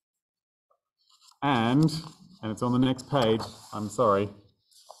 And it's on the next page, I'm sorry,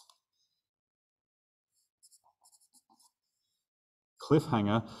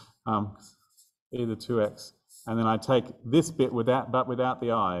 cliffhanger, e to the 2x. And then I take this bit without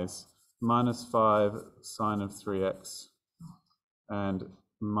the i's, minus 5 sine of 3x and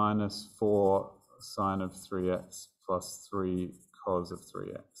minus 4 sine of 3x plus 3 cos of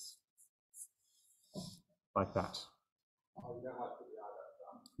 3x. Like that.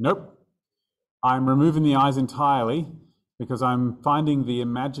 Nope. I'm removing the i's entirely because I'm finding the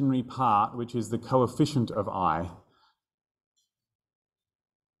imaginary part, which is the coefficient of I.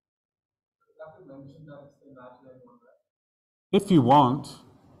 If you want,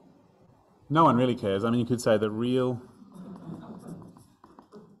 no one really cares. I mean, you could say the real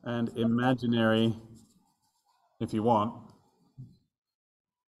and imaginary if you want.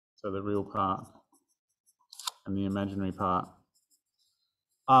 So the real part and the imaginary part.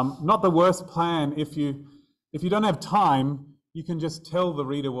 Not the worst plan. If you don't have time, you can just tell the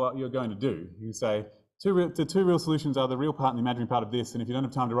reader what you're going to do. You say, the two real solutions are the real part and the imaginary part of this, and if you don't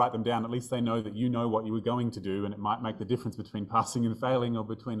have time to write them down, at least they know that you know what you were going to do, and it might make the difference between passing and failing or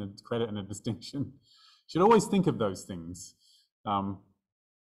between a credit and a distinction. You should always think of those things.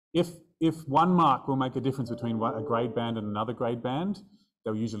 If 1 mark will make a difference between a grade band and another grade band,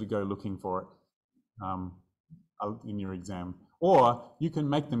 they'll usually go looking for it in your exam. Or you can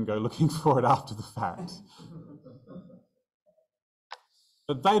make them go looking for it after the fact.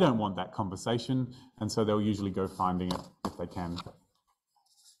 But they don't want that conversation, and so they'll usually go finding it if they can.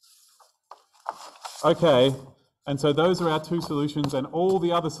 Okay, and so those are our two solutions, and all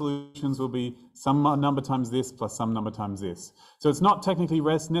the other solutions will be some number times this plus some number times this. So it's not technically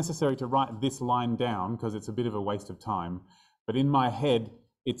necessary to write this line down because it's a bit of a waste of time, but in my head,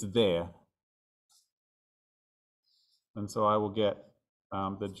 it's there. And so I will get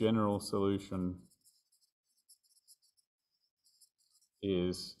the general solution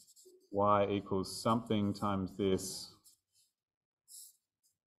is y equals something times this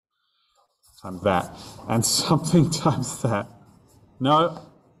times that, and something times that. No,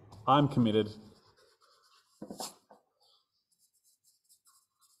 I'm committed.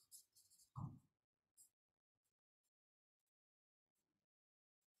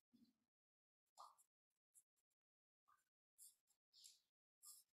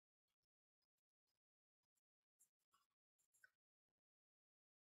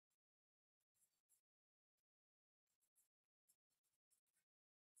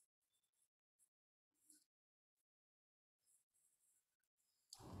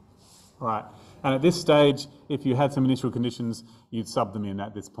 Right, and at this stage, if you had some initial conditions, you'd sub them in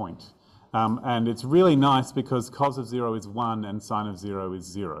at this point. And it's really nice because cos of 0 is 1 and sine of 0 is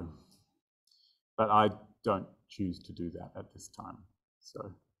 0. But I don't choose to do that at this time.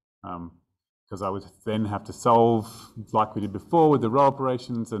 So because I would then have to solve like we did before with the row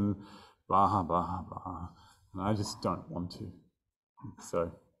operations and blah, blah, blah. And I just don't want to.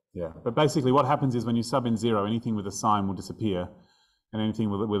 So, yeah. But basically what happens is when you sub in 0, anything with a sign will disappear and anything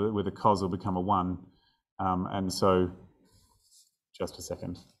with a cos will become a 1. And so, just a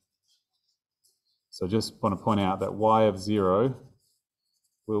second. So just want to point out that y of 0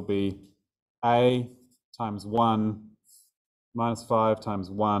 will be a times 1 minus 5 times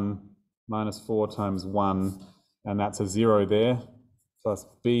 1 minus 4 times 1, and that's a 0 there, plus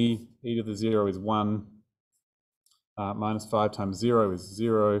b e to the 0 is 1, minus 5 times 0 is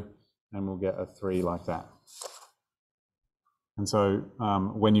 0, and we'll get a 3 like that. And so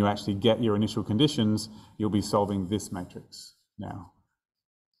when you actually get your initial conditions, you'll be solving this matrix now.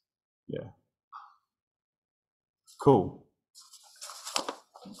 Yeah. Cool.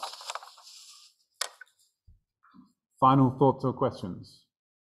 Final thoughts or questions?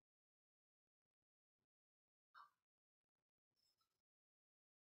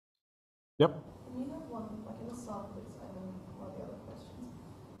 Yep. Can you have one, like in the sample experiment, one of the other questions,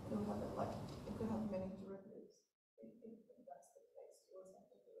 you'll have it like, it could have many derivatives. If that's the case, you always have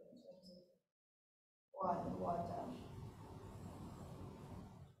to do it in terms of y and y dash.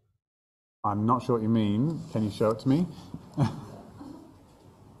 I'm not sure what you mean. Can you show it to me?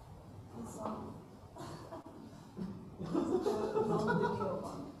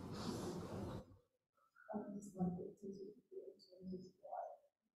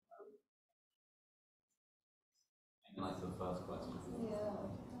 Like the first question,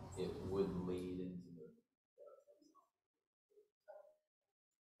 yeah, it would lead into the.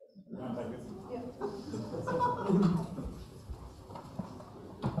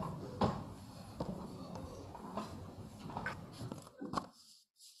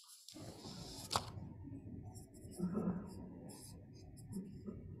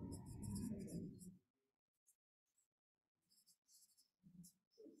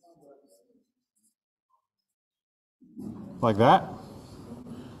 Like that.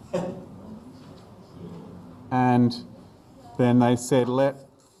 And then they said let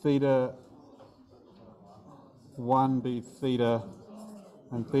theta 1 be theta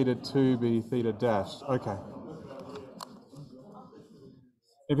and theta 2 be theta dashed. Okay.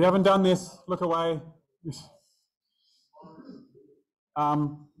 If you haven't done this, look away.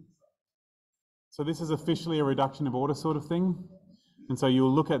 So this is officially a reduction of order sort of thing. And so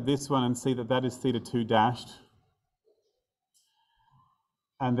you'll look at this one and see that that is theta 2 dashed.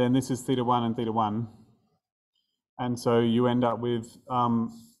 And then this is theta 1 and theta 1. And so you end up with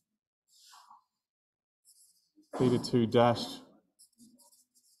theta 2 dashed.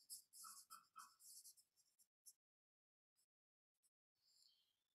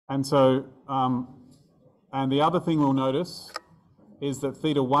 And so, and the other thing we'll notice is that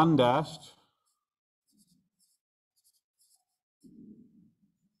theta 1 dashed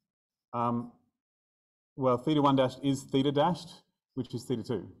well, theta 1 dashed is theta dashed, which is theta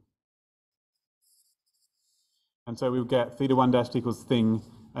 2. And so we'll get theta 1 dashed equals thing,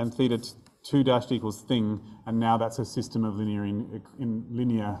 and theta 2 dashed equals thing, and now that's a system of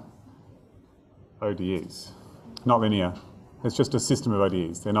linear ODEs. Not linear, it's just a system of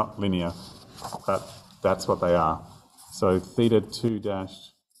ODEs. They're not linear, but that's what they are. So theta 2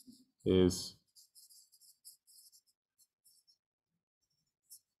 dashed is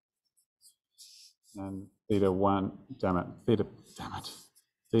and theta 1, theta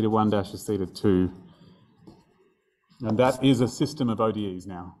 1 dash is theta 2. And that is a system of ODEs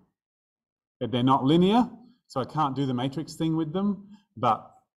now. They're not linear, so I can't do the matrix thing with them,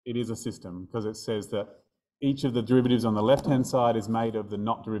 but it is a system because it says that each of the derivatives on the left-hand side is made of the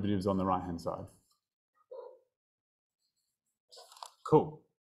not derivatives on the right-hand side. Cool.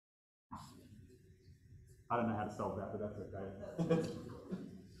 I don't know how to solve that, but that's okay.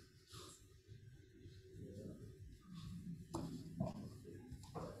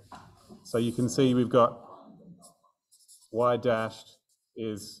 So you can see we've got y dashed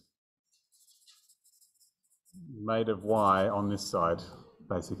is made of y on this side,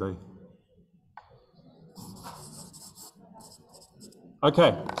 basically.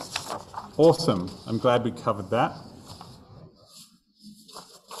 Okay, awesome. I'm glad we covered that.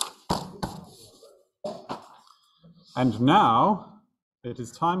 And now it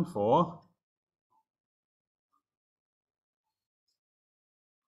is time for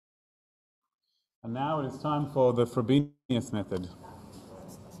the Frobenius method.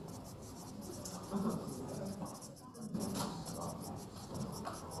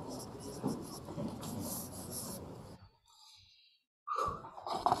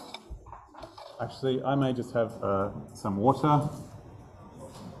 Actually, I may just have some water.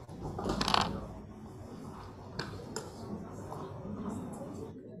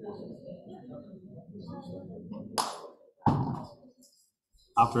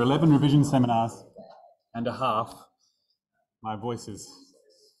 After 11 revision seminars and a half, my voice is...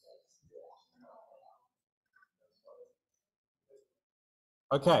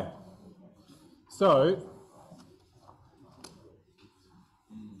 Okay, so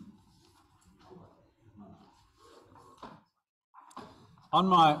on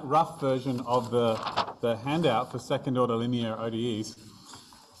my rough version of the handout for second order linear ODEs,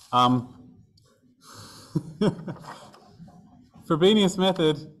 Frobenius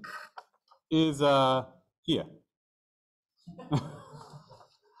method is here.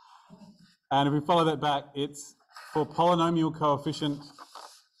 And if we follow that back, it's for polynomial coefficient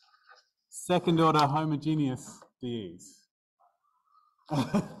second order homogeneous DEs.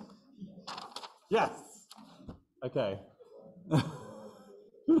 Yes. Okay.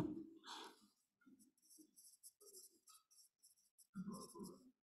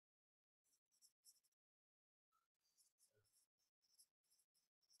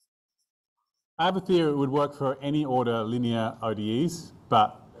 I have a theory it would work for any order linear ODEs,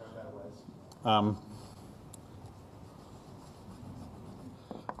 but linear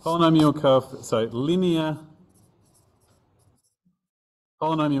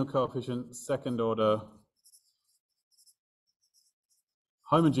polynomial coefficient second order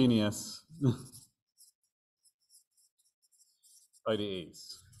homogeneous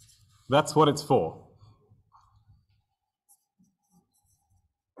ODEs. That's what it's for.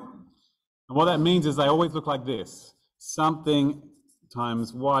 And what that means is they always look like this. Something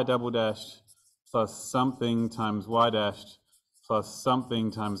times y double dash plus something times y dashed plus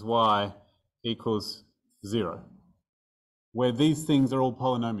something times y equals 0, where these things are all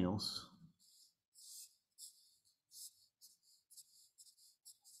polynomials.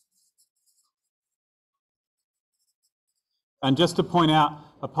 And just to point out,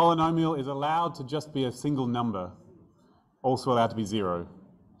 a polynomial is allowed to just be a single number, also allowed to be 0.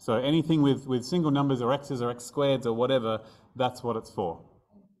 So anything with single numbers or x's or x squareds or whatever, that's what it's for.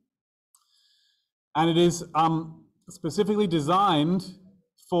 And it is specifically designed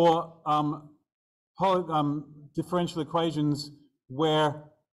for differential equations where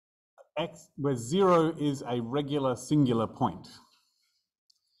 0 is a regular singular point.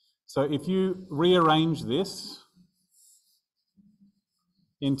 So if you rearrange this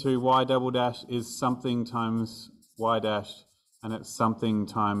into y double dash is something times y dash, and it's something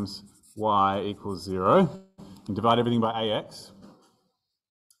times y equals 0, and divide everything by ax.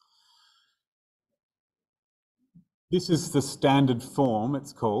 This is the standard form,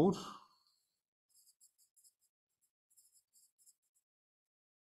 it's called.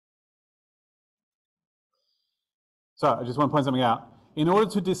 So I just want to point something out. In order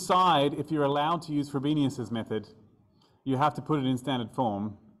to decide if you're allowed to use Frobenius's method, you have to put it in standard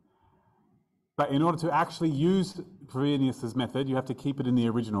form. But in order to actually use Frobenius's method, you have to keep it in the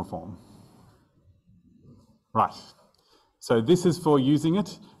original form. Right. So this is for using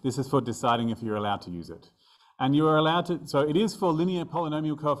it. This is for deciding if you're allowed to use it. And you are allowed to, so it is for linear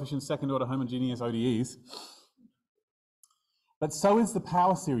polynomial coefficient second order homogeneous ODEs. But so is the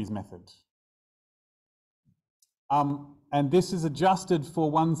power series method. And this is adjusted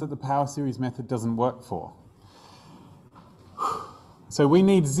for ones that the power series method doesn't work for. So we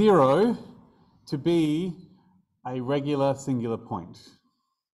need 0 to be a regular singular point.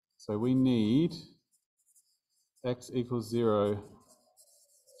 So we need x equals 0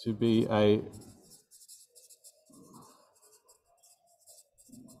 to be a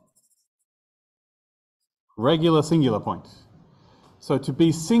regular singular point. So to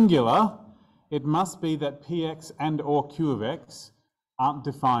be singular, it must be that px and or q of x aren't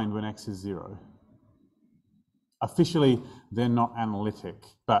defined when x is 0. Officially, they're not analytic,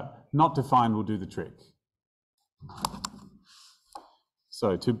 but not defined will do the trick.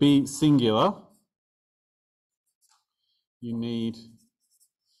 So to be singular, you need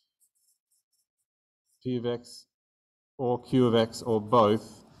p of x or q of x or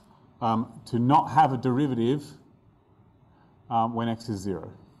both to not have a derivative when x is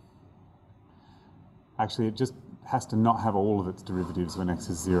 0. Actually, it just has to not have all of its derivatives when x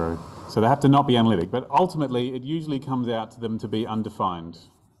is 0. So they have to not be analytic, but ultimately it usually comes out to them to be undefined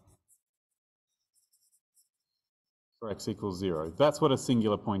for x equals 0. That's what a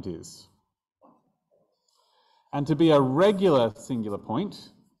singular point is. And to be a regular singular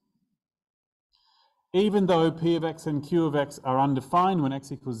point, even though p of x and q of x are undefined when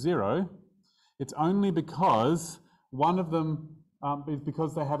x equals 0, it's only because one of them is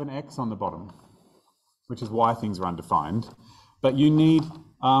because they have an x on the bottom, which is why things are undefined. But you need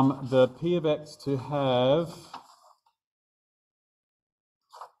the p of x to have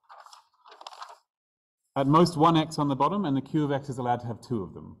at most one x on the bottom, and the q of x is allowed to have two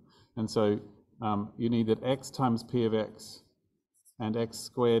of them. And so you need that x times p of x and x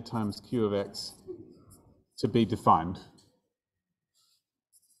squared times q of x to be defined.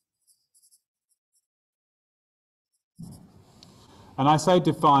 And I say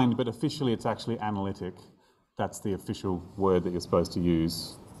defined, but officially it's actually analytic. That's the official word that you're supposed to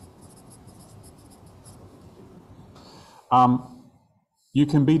use. You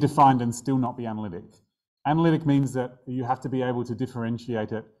can be defined and still not be analytic. Analytic means that you have to be able to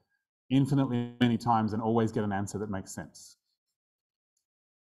differentiate it infinitely many times and always get an answer that makes sense.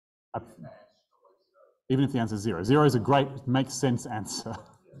 Even if the answer is zero. Zero is a great, makes sense answer.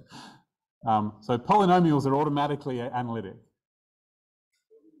 So polynomials are automatically analytic.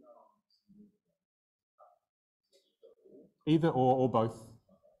 Either or both.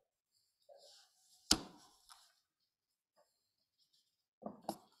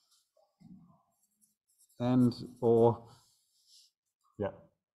 And or, yeah.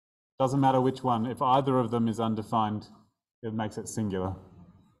 Doesn't matter which one. If either of them is undefined, it makes it singular.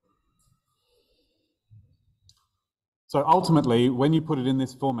 So ultimately, when you put it in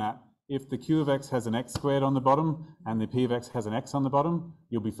this format, if the q of x has an x squared on the bottom and the p of x has an x on the bottom,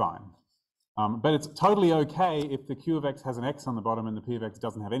 you'll be fine. But it's totally okay if the q of x has an x on the bottom and the p of x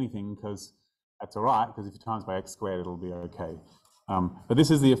doesn't have anything, because that's all right, because if you times by x squared, it'll be okay. But this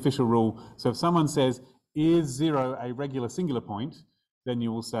is the official rule. So if someone says, is 0 a regular singular point, then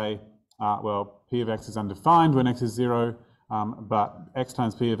you will say, well, p of x is undefined when x is 0, but x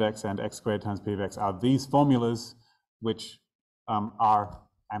times p of x and x squared times p of x are these formulas which are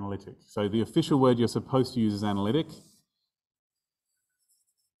analytic. So the official word you're supposed to use is analytic.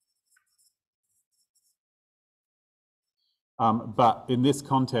 But in this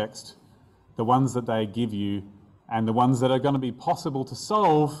context, the ones that they give you and the ones that are going to be possible to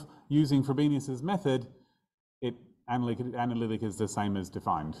solve using Frobenius's method, analytic is the same as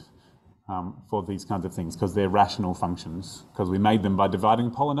defined for these kinds of things, because they're rational functions, because we made them by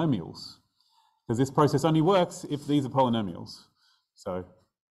dividing polynomials. Because this process only works if these are polynomials. So,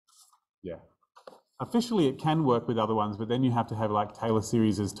 yeah. Officially, it can work with other ones, but then you have to have like Taylor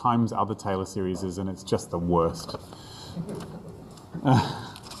series times other Taylor series, and it's just the worst.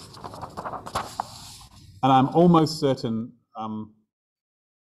 And I'm almost certain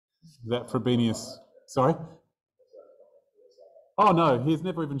that Frobenius, sorry? Oh no, he's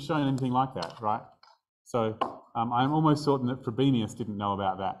never even shown anything like that, right? So I'm almost certain that Frobenius didn't know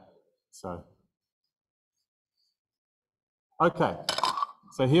about that. So, okay,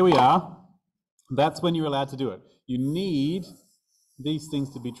 so here we are. That's when you're allowed to do it. You need these things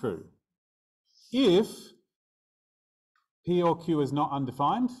to be true. If P or Q is not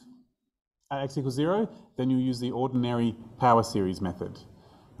undefined at x equals 0, then you use the ordinary power series method.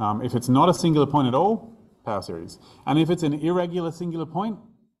 If it's not a singular point at all, power series. And if it's an irregular singular point,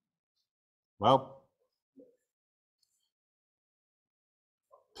 well,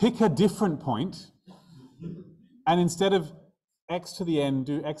 pick a different point, and instead of x to the n,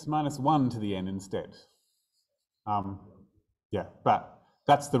 do x minus 1 to the n instead. Yeah, but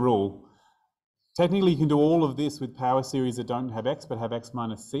that's the rule. Technically, you can do all of this with power series that don't have x, but have x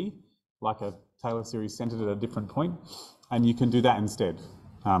minus c, like a Taylor series centered at a different point, and you can do that instead.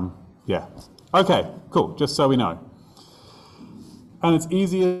 Yeah. Okay, cool, just so we know. And it's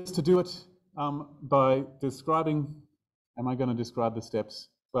easiest to do it by describing, am I going to describe the steps?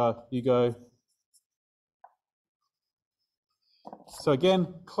 Well, you go, so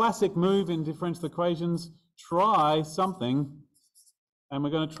again, classic move in differential equations, try something, and we're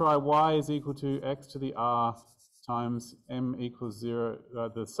going to try y is equal to x to the r times m equals 0,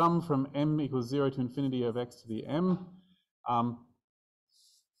 the sum from m equals 0 to infinity of x to the m,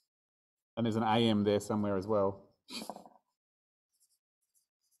 and there's an am there somewhere as well.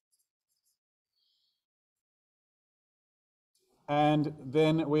 And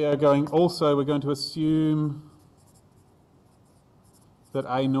then we are going, also we're going to assume that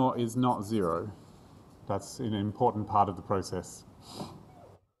a naught is not 0. That's an important part of the process.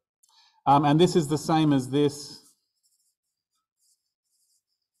 And this is the same as this.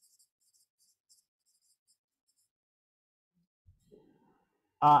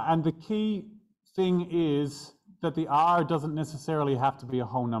 And the key thing is that the r doesn't necessarily have to be a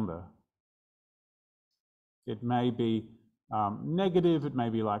whole number. It may be negative, it may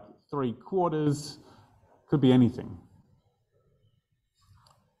be like 3/4, could be anything.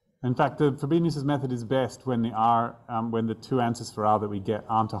 In fact, the Frobenius' method is best when the r, when the two answers for r that we get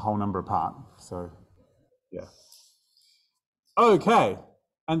aren't a whole number apart. So, yeah. Okay,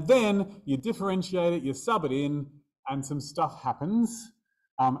 and then you differentiate it, you sub it in, and some stuff happens.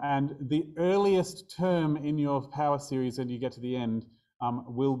 And the earliest term in your power series when you get to the end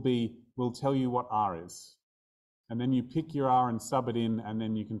will tell you what R is. And then you pick your R and sub it in, and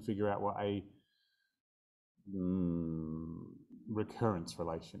then you can figure out what a recurrence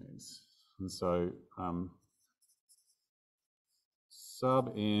relation is. And so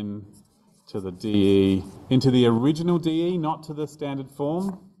sub in to the DE, into the original DE, not to the standard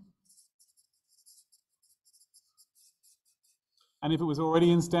form. And if it was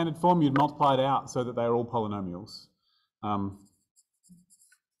already in standard form, you'd multiply it out so that they're all polynomials.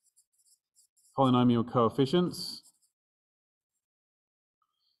 Polynomial coefficients.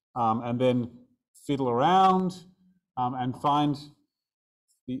 And then fiddle around and find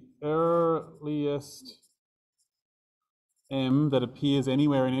the earliest m that appears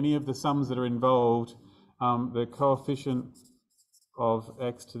anywhere in any of the sums that are involved, the coefficient of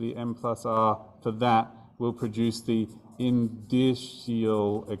x to the m plus r for that will produce the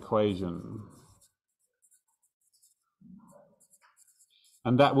indicial equation.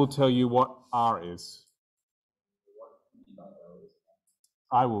 And that will tell you what R is.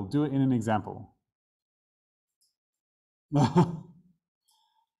 I will do it in an example.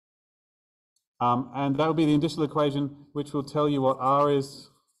 And that will be the indicial equation, which will tell you what R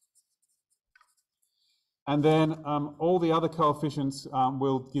is. And then all the other coefficients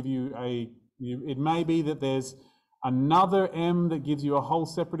will give you it may be that there's another m that gives you a whole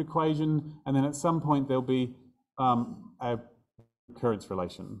separate equation, and then at some point there'll be a recurrence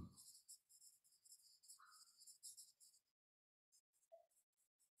relation.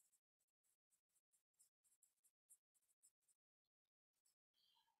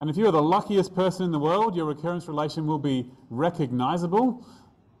 And if you're the luckiest person in the world, your recurrence relation will be recognizable,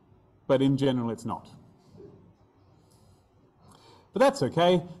 but in general it's not. But that's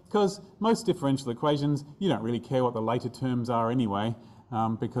okay, because most differential equations, you don't really care what the later terms are anyway,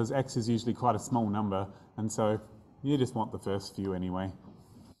 because x is usually quite a small number, and so you just want the first few anyway.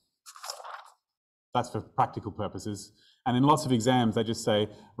 That's for practical purposes. And in lots of exams, they just say,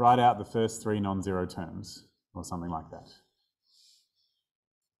 write out the first 3 non-zero terms, or something like that.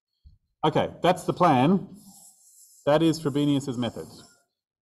 Okay, that's the plan. That is Frobenius's method.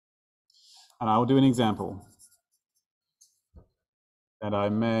 And I will do an example. And I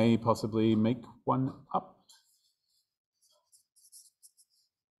may possibly make one up.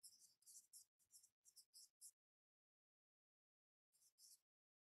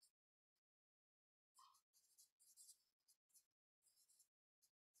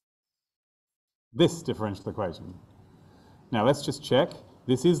 This differential equation. Now let's just check.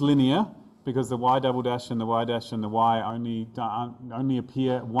 This is linear because the y double dash and the y dash and the y only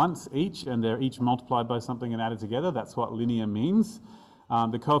appear once each, and they're each multiplied by something and added together. That's what linear means.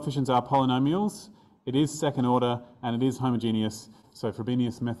 The coefficients are polynomials. It is second order and it is homogeneous. So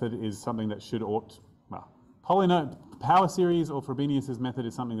Frobenius' method is something that power series or Frobenius' method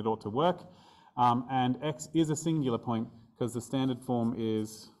is something that ought to work. And x is a singular point because the standard form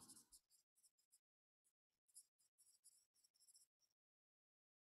is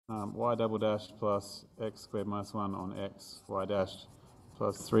y double dash plus x squared minus 1 on x, y dash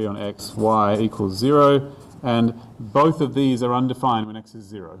plus 3 on x, y equals 0. And both of these are undefined when x is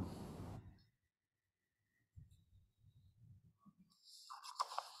 0.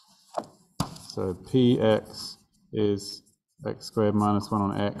 So px is x squared minus 1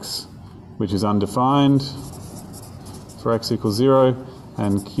 on x, which is undefined for x equals 0,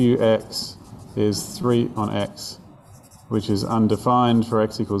 and qx is 3 on x, which is undefined for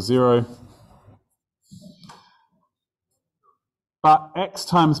x equals 0. But x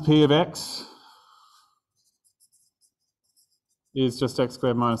times p of x is just x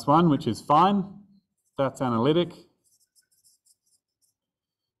squared minus 1, which is fine. That's analytic.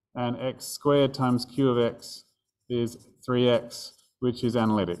 And x squared times q of x is 3x, which is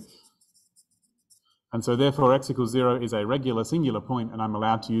analytic. And so therefore x equals 0 is a regular singular point, and I'm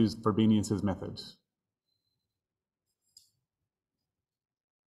allowed to use Frobenius' method.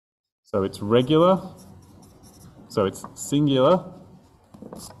 So it's regular, so it's singular.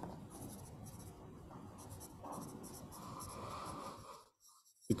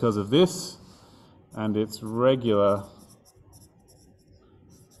 Because of this, and it's regular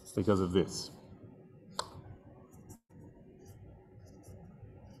because of this.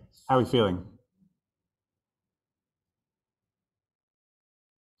 How are we feeling?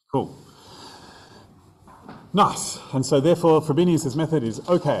 Cool. Nice. And so therefore Frobenius' method is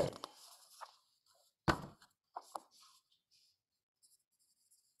okay.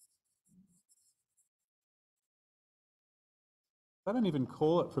 They don't even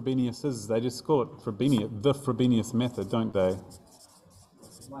call it Frobenius's, they just call it the Frobenius method, don't they?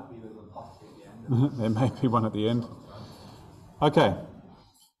 Might be the apostrophe at the end. There may be one at the end. Okay,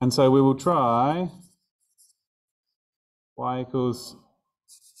 and so we will try y equals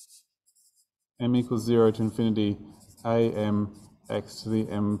m equals 0 to infinity am x to the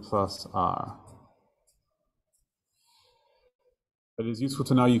m plus r. But it is useful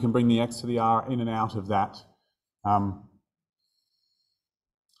to know you can bring the x to the r in and out of that. And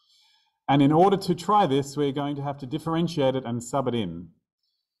in order to try this, we're going to have to differentiate it and sub it in.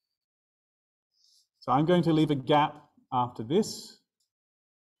 So I'm going to leave a gap after this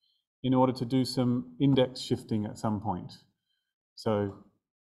in order to do some index shifting at some point. So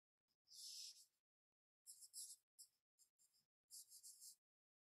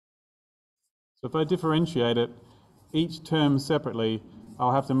if I differentiate it, each term separately,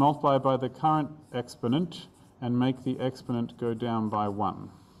 I'll have to multiply by the current exponent and make the exponent go down by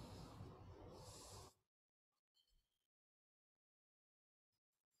 1.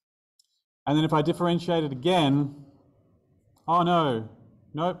 And then if I differentiate it again, oh no,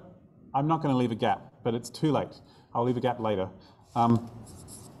 nope, I'm not going to leave a gap, but it's too late. I'll leave a gap later.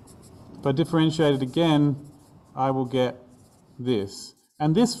 If I differentiate it again, I will get this.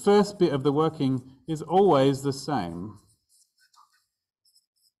 And this first bit of the working is always the same.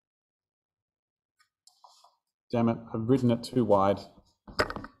 Damn it, I've written it too wide.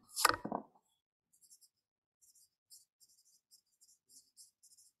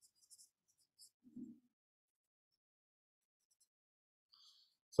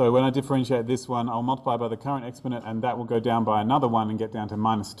 So when I differentiate this one, I'll multiply by the current exponent, and that will go down by another one and get down to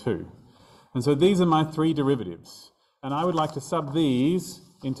 -2. And so these are my 3 derivatives. And I would like to sub these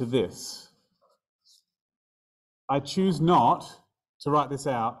into this. I choose not to write this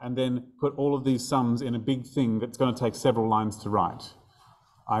out and then put all of these sums in a big thing that's going to take several lines to write.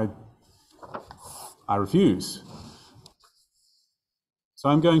 I refuse. So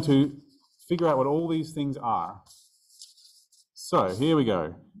I'm going to figure out what all these things are. So here we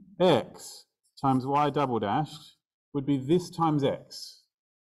go. X times y double dashed would be this times x.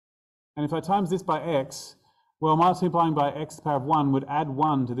 And if I times this by x, well, multiplying by x to the power of 1 would add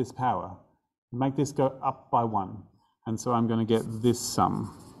 1 to this power, and make this go up by 1. And so I'm going to get this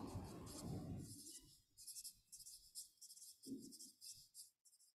sum.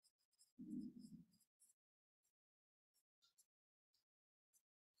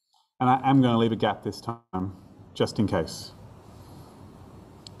 And I am going to leave a gap this time, just in case.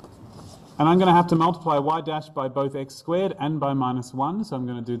 And I'm going to have to multiply y dashed by both x squared and by -1, so I'm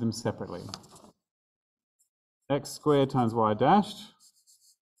going to do them separately. X squared times y dashed.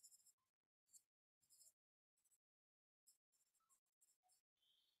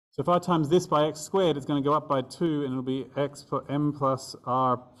 So if I times this by x squared, it's going to go up by 2, and it'll be x for m plus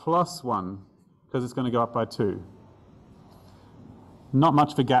r plus 1, because it's going to go up by 2. Not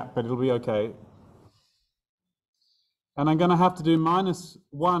much of a gap, but it'll be okay. And I'm going to have to do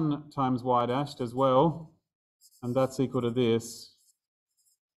 -1 times y dashed as well, and that's equal to this.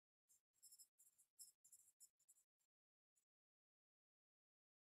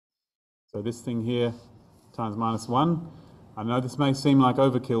 So this thing here times -1. I know this may seem like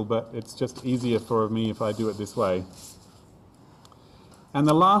overkill, but it's just easier for me if I do it this way. And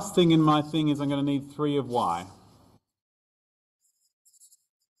the last thing in my thing is I'm going to need 3 of y.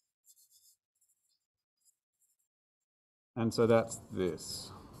 And so that's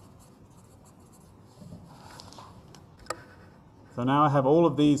this. So now I have all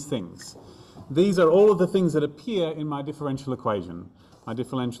of these things. These are all of the things that appear in my differential equation. My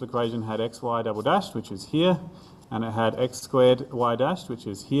differential equation had xy double dashed, which is here, and it had x squared y dashed, which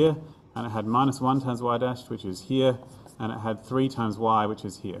is here, and it had -1 times y dashed, which is here, and it had 3 times y, which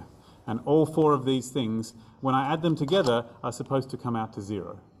is here. And all 4 of these things, when I add them together, are supposed to come out to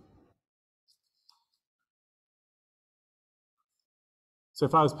 0. So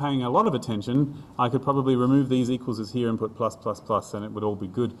if I was paying a lot of attention, I could probably remove these equals as here and put plus, plus, plus, and it would all be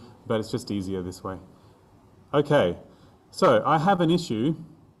good, but it's just easier this way. Okay, so I have an issue.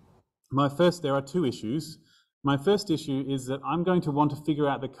 There are 2 issues. My first issue is that I'm going to want to figure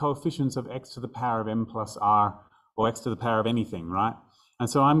out the coefficients of x to the power of m plus r, or x to the power of anything, right? And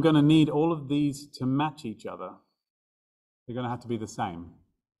so I'm going to need all of these to match each other. They're going to have to be the same.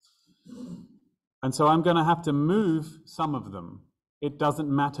 And so I'm going to have to move some of them. It doesn't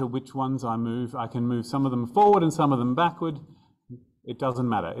matter which ones I move. I can move some of them forward and some of them backward. It doesn't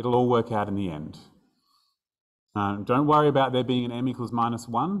matter. It'll all work out in the end. Don't worry about there being an m equals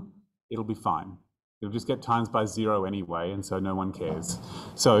 -1. It'll be fine. It'll just get times by 0 anyway, and so no one cares.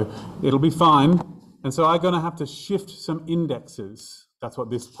 So it'll be fine. And so I'm going to have to shift some indexes. That's what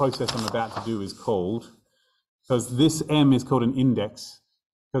this process I'm about to do is called, because this m is called an index.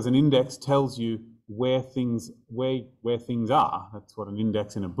 because an index tells you where things are. That's what an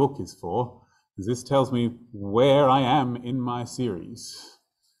index in a book is for. This tells me where I am in my series.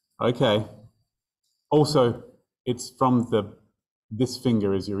 Okay. Also, it's from this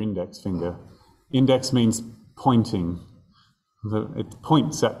finger is your index finger. Index means pointing. It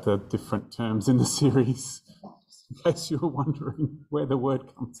points at the different terms in the series, in case you were wondering where the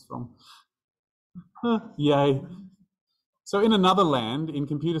word comes from. Yay. So in another land, in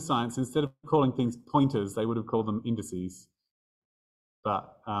computer science, instead of calling things pointers, they would have called them indices.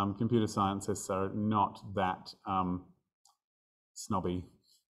 But computer scientists are not that snobby.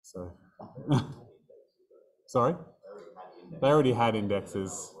 So, sorry? They already had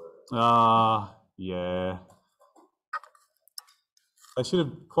indexes. Yeah. They should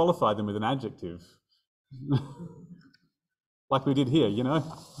have qualified them with an adjective. Like we did here, you know?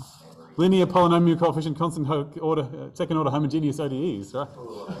 Linear polynomial coefficient constant order, second order homogeneous ODEs, right?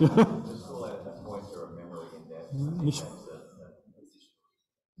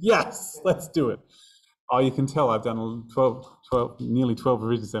 Yes, let's do it. Oh, you can tell I've done nearly 12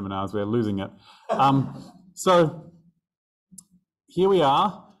 revision seminars. We're losing it. So here we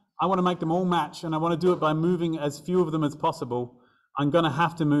are. I want to make them all match, and I want to do it by moving as few of them as possible. I'm going to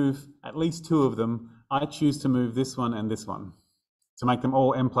have to move at least 2 of them. I choose to move this one and this one to make them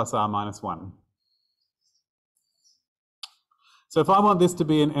all m plus r minus 1. So if I want this to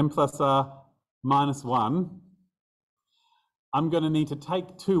be an m plus r minus 1, I'm going to need to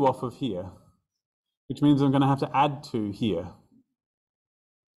take 2 off of here, which means I'm going to have to add 2 here.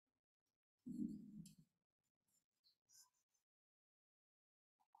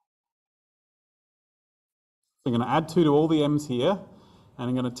 So I'm going to add 2 to all the m's here, and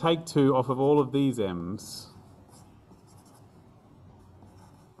I'm going to take 2 off of all of these m's.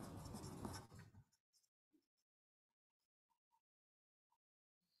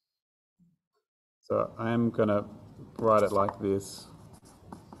 So I am going to write it like this.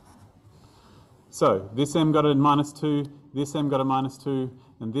 So this m got a minus 2, this m got a minus 2,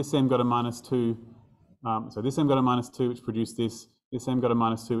 and this m got a minus 2. So this m got a minus 2, which produced this m got a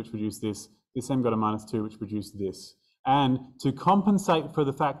minus 2, which produced this m got a minus 2, which produced this. And to compensate for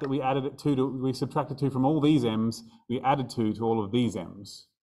the fact that we added 2 we subtracted 2 from all these m's, we added 2 to all of these m's,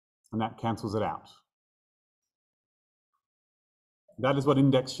 and that cancels it out. That is what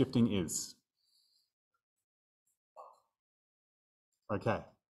index shifting is. Okay.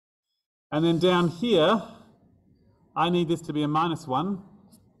 And then down here, I need this to be a minus 1.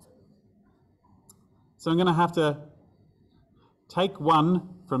 So I'm going to have to take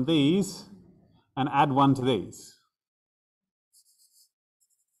 1 from these and add 1 to these.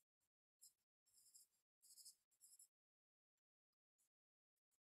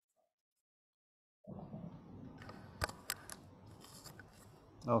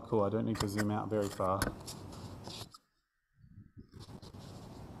 Oh, cool. I don't need to zoom out very far.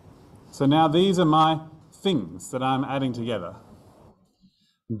 So now these are my things that I'm adding together.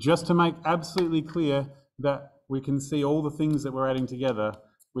 Just to make absolutely clear that we can see all the things that we're adding together,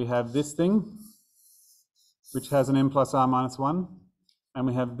 we have this thing, which has an m plus r minus 1, and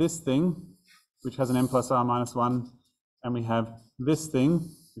we have this thing, which has an m plus r minus 1, and we have this thing,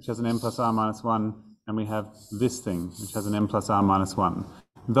 which has an m plus r minus 1, and we have this thing, which has an m plus r minus 1.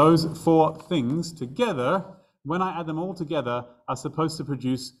 Those 4 things together, when I add them all together, are supposed to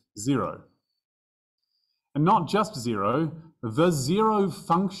produce 0. And not just 0, the 0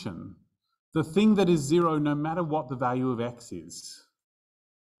 function, the thing that is 0 no matter what the value of x is.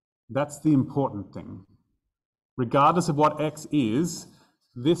 That's the important thing. Regardless of what x is,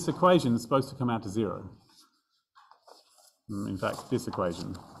 this equation is supposed to come out to 0. In fact, this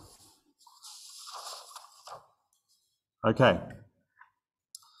equation. Okay.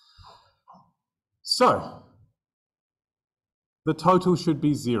 So, the total should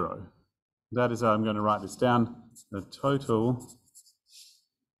be 0. That is how I'm going to write this down. The total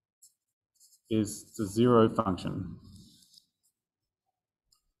is the 0 function.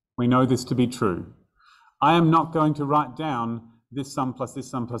 We know this to be true. I am not going to write down this sum plus this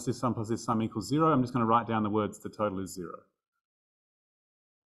sum plus this sum plus this sum equals 0. I'm just going to write down the words the total is 0.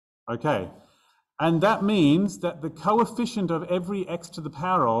 Okay. And that means that the coefficient of every x to the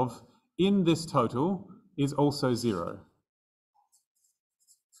power of in this total is also 0.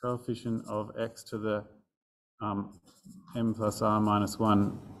 Coefficient of x to the m plus r minus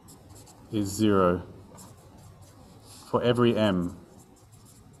 1 is 0 for every m.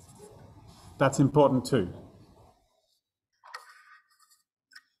 That's important too.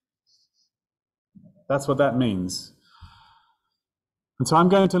 That's what that means. And so I'm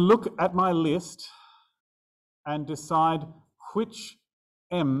going to look at my list and decide which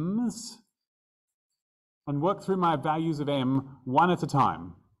m's and work through my values of m one at a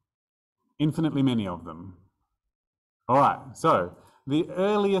time, infinitely many of them. All right, so the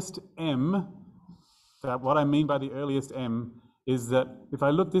earliest m, what I mean by the earliest m is that if I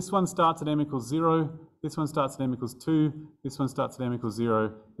look, this one starts at m equals 0, this one starts at m equals 2, this one starts at m equals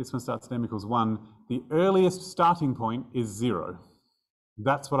 0, this one starts at m equals 1. The earliest starting point is 0.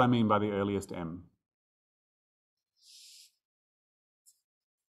 That's what I mean by the earliest m.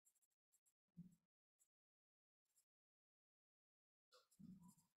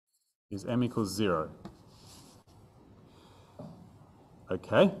 Is m equals 0.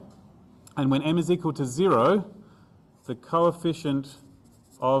 Okay, and when m is equal to 0, the coefficient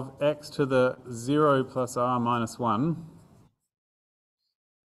of x to the 0 plus r minus 1,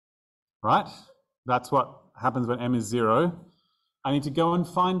 right? That's what happens when m is 0. I need to go and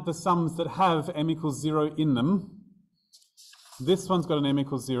find the sums that have m equals 0 in them. This one's got an m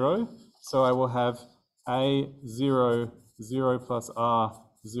equals 0, so I will have a0, 0 plus r,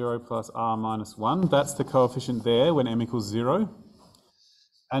 0 plus r minus 1. That's the coefficient there when m equals 0.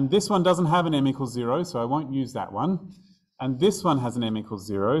 And this one doesn't have an m equals 0, so I won't use that one. And this one has an m equals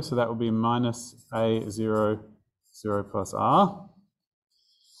 0, so that will be minus a0, 0 plus r.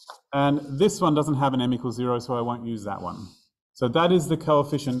 And this one doesn't have an m equals 0, so I won't use that one. So that is the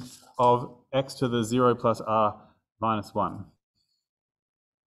coefficient of x to the 0 plus r minus 1.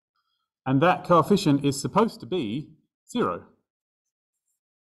 And that coefficient is supposed to be 0.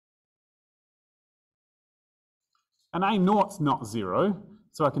 And a naught's not 0,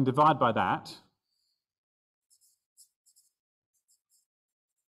 so I can divide by that.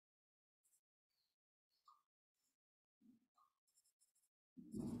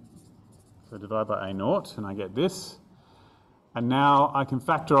 So divide by a naught, and I get this. And now I can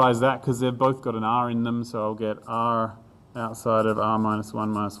factorize that because they've both got an r in them, so I'll get r outside of r minus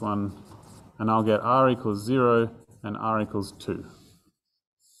 1, and I'll get r equals 0 and r equals 2.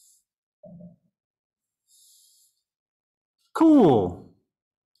 Cool.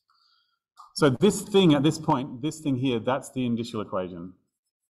 So this thing at this point, this thing here, that's the indicial equation.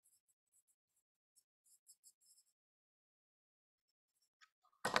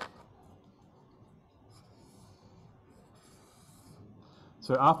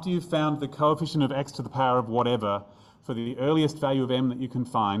 So after you've found the coefficient of x to the power of whatever for the earliest value of m that you can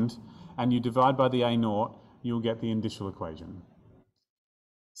find, and you divide by the a naught, you'll get the indicial equation.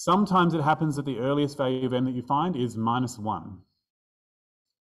 Sometimes it happens that the earliest value of m that you find is minus 1.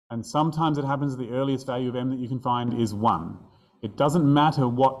 And sometimes it happens that the earliest value of m that you can find is 1. It doesn't matter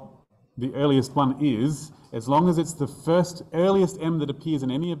what the earliest one is, as long as it's the first earliest m that appears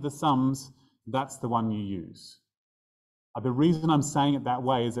in any of the sums, that's the one you use. The reason I'm saying it that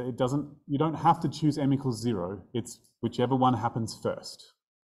way is that you don't have to choose m equals 0. It's whichever one happens first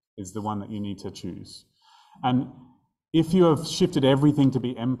is the one that you need to choose. And if you have shifted everything to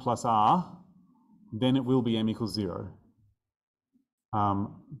be m plus r, then it will be m equals 0.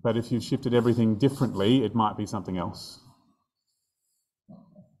 But if you've shifted everything differently, it might be something else.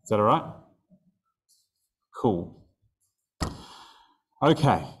 Is that all right? Cool.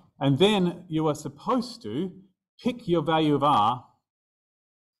 Okay, and then you are supposed to pick your value of r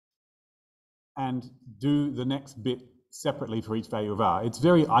and do the next bit separately for each value of r. It's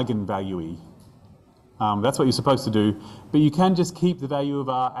very eigenvalue-y. That's what you're supposed to do, but you can just keep the value of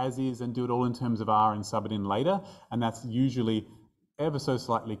r as is and do it all in terms of r and sub it in later, and that's usually ever so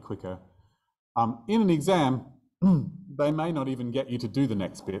slightly quicker. In an exam, they may not even get you to do the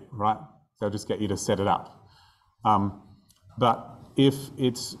next bit, right? They'll just get you to set it up. But if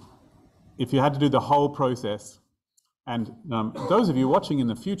you had to do the whole process, and those of you watching in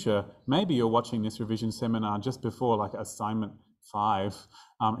the future, maybe you're watching this revision seminar just before like assignment 5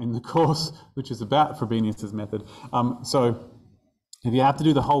 in the course, which is about Frobenius's method. So if you have to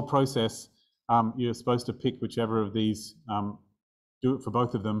do the whole process, you're supposed to pick whichever of these, do it for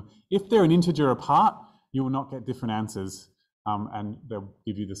both of them. If they're an integer apart, you will not get different answers, and they'll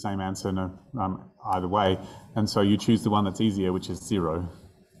give you the same answer either way. And so you choose the one that's easier, which is 0.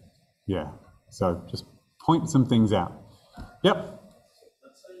 Yeah, so just point some things out. Yep.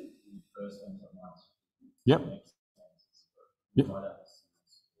 Let's say the first one's a mouse. Yep. Yep.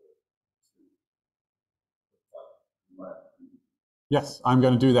 Yes, I'm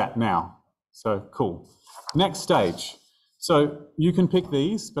going to do that now. So cool. Next stage. So you can pick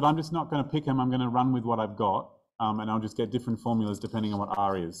these, but I'm just not going to pick them. I'm going to run with what I've got, and I'll just get different formulas depending on what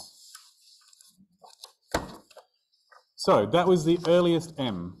r is. So that was the earliest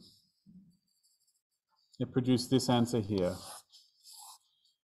m. It produced this answer here.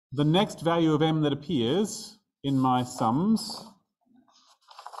 The next value of m that appears in my sums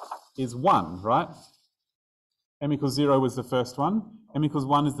is 1, right? M equals 0 was the first one, M equals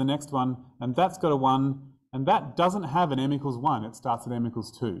 1 is the next one, and that's got a 1, and that doesn't have an M equals 1, it starts at M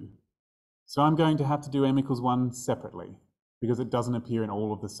equals 2. So I'm going to have to do M equals 1 separately, because it doesn't appear in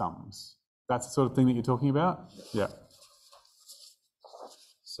all of the sums. That's the sort of thing that you're talking about? Yeah.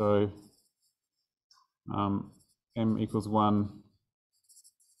 So M equals 1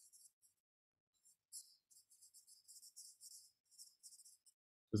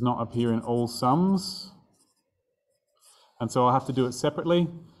 does not appear in all sums. And so I'll have to do it separately.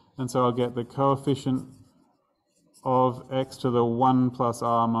 And so I'll get the coefficient of x to the 1 plus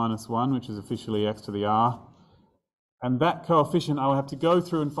r minus 1, which is officially x to the r. And that coefficient, I'll have to go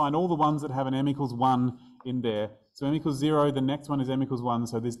through and find all the ones that have an m equals 1 in there. So m equals 0, the next one is m equals 1,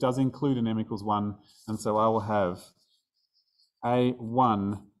 so this does include an m equals 1. And so I will have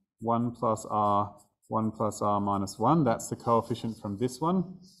a1, 1 plus r minus 1. That's the coefficient from this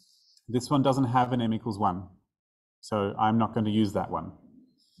one. This one doesn't have an m equals 1, so I'm not going to use that one.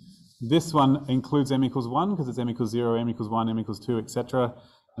 This one includes m equals 1 because it's m equals 0, m equals 1, m equals 2, etc.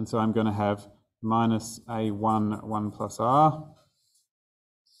 And so I'm going to have minus a1, 1 plus r.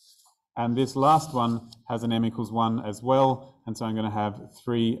 And this last one has an m equals 1 as well, and so I'm going to have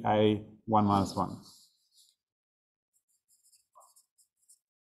 3a1 minus 1.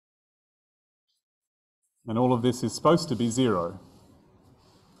 And all of this is supposed to be 0.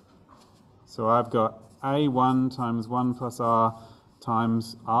 So I've got a1 times 1 plus r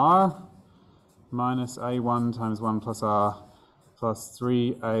times r minus a1 times 1 plus r plus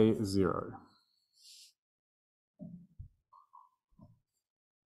 3a0.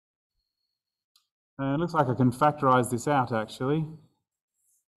 And it looks like I can factorize this out actually.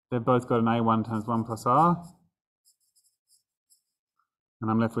 They've both got an a1 times 1 plus r. And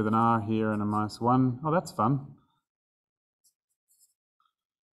I'm left with an r here and a minus 1. Oh, that's fun.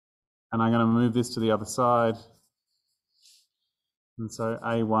 And I'm going to move this to the other side. And so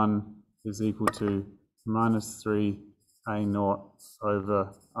a1 is equal to minus 3 a0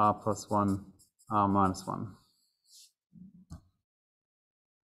 over r plus 1, r minus 1.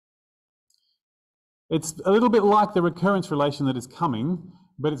 It's a little bit like the recurrence relation that is coming,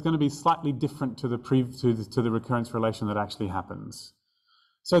 but it's going to be slightly different to the recurrence relation that actually happens.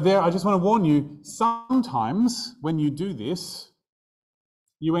 So there, I just want to warn you, sometimes when you do this,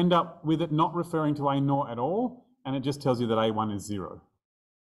 you end up with it not referring to a0 at all, and it just tells you that a1 is 0.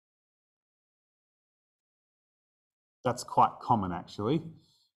 That's quite common, actually.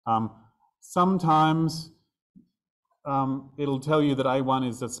 Sometimes it'll tell you that a1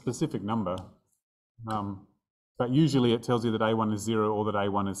 is a specific number, but usually it tells you that a1 is 0 or that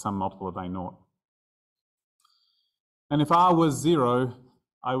a1 is some multiple of a0. And if r was 0,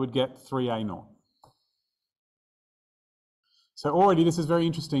 I would get 3a0. So already this is very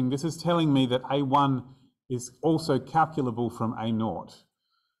interesting. This is telling me that a1 is also calculable from a0.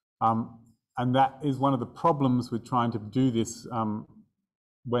 And that is one of the problems with trying to do this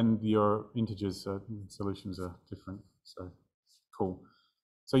when your integers solutions are different. So cool.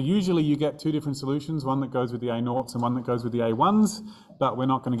 So usually you get two different solutions, one that goes with the a0s and one that goes with the a1s, but we're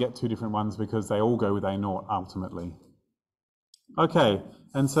not going to get two different ones because they all go with a0 ultimately. Okay,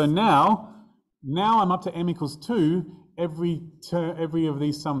 and so now I'm up to m equals 2. Every of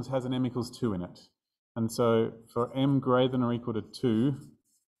these sums has an m equals 2 in it. And so for m greater than or equal to 2,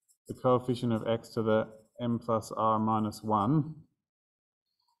 the coefficient of x to the m plus r minus 1,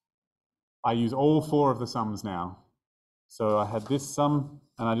 I use all 4 of the sums now. So I had this sum,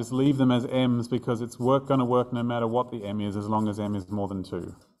 and I just leave them as m's because it's going to work no matter what the m is, as long as m is more than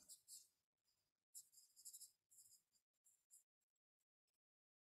 2.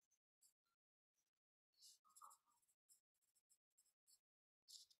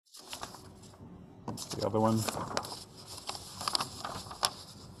 The other one.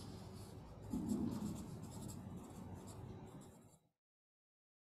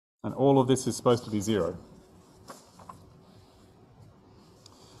 And all of this is supposed to be 0.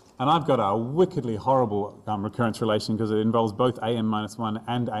 And I've got a wickedly horrible recurrence relation because it involves both am minus 1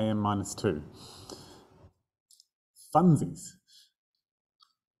 and am minus 2. Funsies.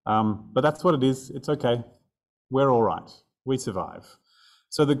 But that's what it is. It's okay. We're all right. We survive.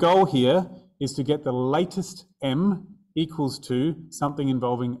 So the goal here is to get the latest m equals to something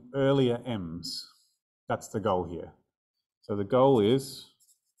involving earlier m's. That's the goal here. So the goal is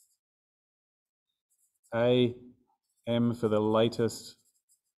m for the latest.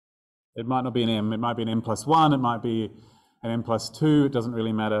 It might not be an m. It might be an m plus 1. It might be an m plus 2. It doesn't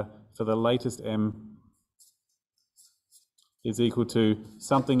really matter. For the latest m is equal to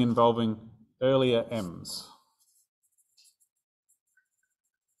something involving earlier m's.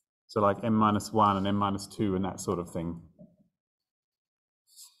 So like m minus 1 and m minus 2 and that sort of thing.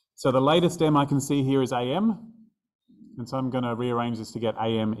 So the latest m I can see here is am, and so I'm going to rearrange this to get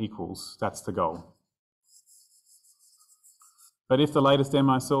am equals. That's the goal. But if the latest m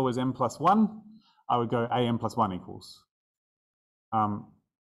I saw was m plus 1, I would go am plus 1 equals.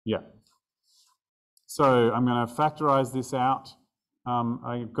 Yeah. So I'm going to factorize this out.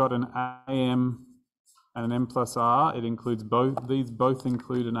 I've got an am and an m plus r. It includes both. These both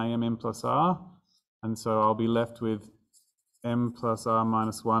include an am m plus r. And so I'll be left with m plus r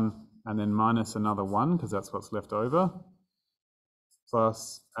minus 1 and then minus another 1, because that's what's left over,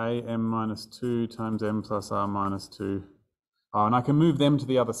 plus am minus 2 times m plus r minus 2. Oh, and I can move them to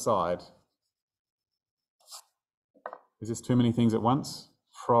the other side. Is this too many things at once?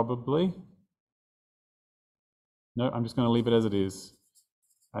 Probably. No, I'm just going to leave it as it is.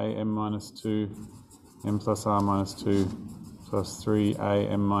 Am minus 2, m plus r minus 2, plus 3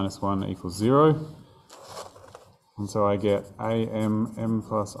 am minus 1 equals 0. And so I get am m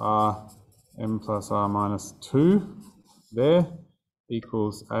plus r minus 2 there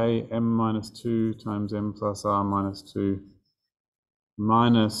equals am minus 2 times m plus r minus 2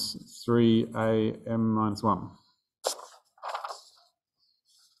 minus 3 am minus 1.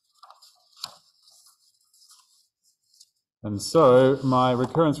 And so my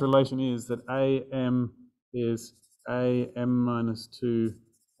recurrence relation is that am is am minus 2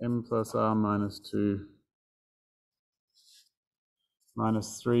 m plus r minus 2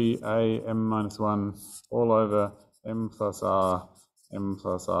 minus 3 am minus 1 all over m plus r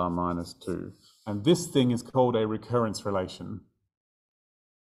minus 2. And this thing is called a recurrence relation.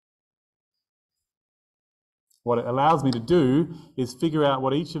 What it allows me to do is figure out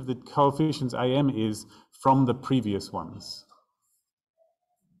what each of the coefficients am is from the previous ones.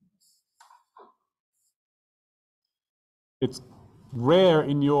 It's rare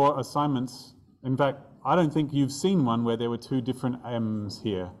in your assignments. In fact, I don't think you've seen one where there were two different m's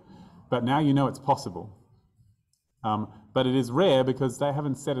here, but now you know it's possible. But it is rare because they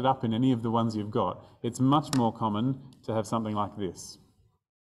haven't set it up in any of the ones you've got. It's much more common to have something like this,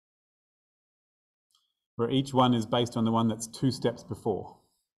 where each one is based on the one that's 2 steps before.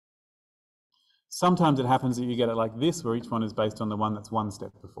 Sometimes it happens that you get it like this, where each one is based on the one that's 1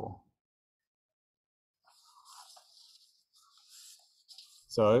 step before.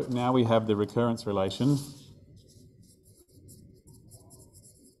 So now we have the recurrence relation.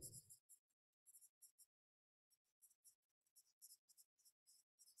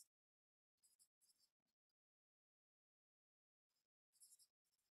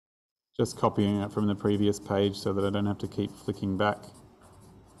 Just copying it from the previous page so that I don't have to keep flicking back.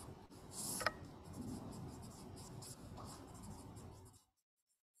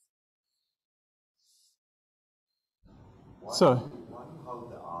 Why So, do you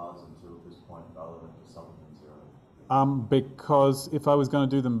hold the R's until this point rather than just subbing them 0? Because if I was going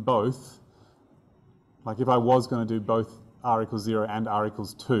to do them both, like if I was going to do both r equals 0 and r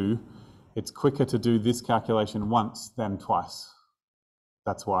equals 2, it's quicker to do this calculation once than twice.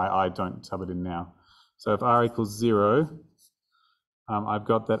 That's why I don't sub it in now. So if r equals 0, I've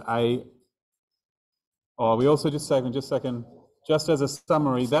got that we also just as a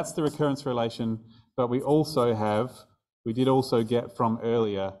summary, that's the recurrence relation, but we did also get from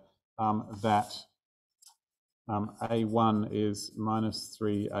earlier that a1 is minus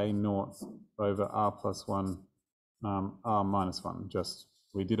 3 a0 over r plus 1 r minus 1.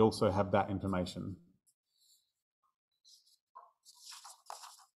 We did also have that information.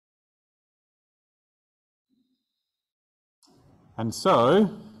 And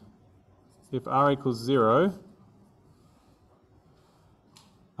so, if r equals 0,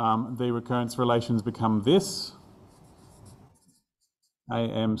 the recurrence relations become this.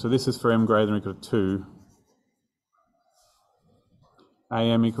 So this is for m greater than or equal to 2.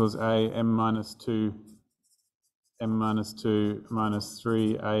 am equals am minus 2, m minus 2 minus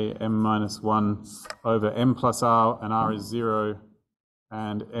 3 am minus 1 over m plus r, and r is 0,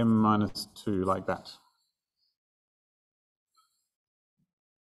 and m minus 2, like that.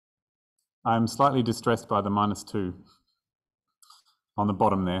 I'm slightly distressed by the minus 2 on the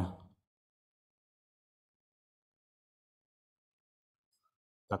bottom there.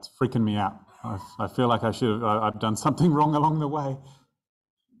 That's freaking me out. I feel like I've done something wrong along the way,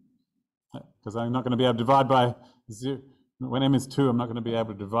 because I'm not going to be able to divide by 0. When m is 2, I'm not going to be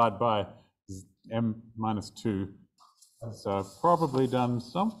able to divide by m minus 2. So I've probably done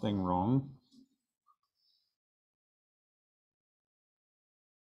something wrong.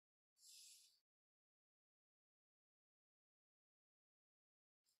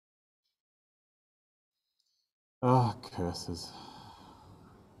 Oh, curses.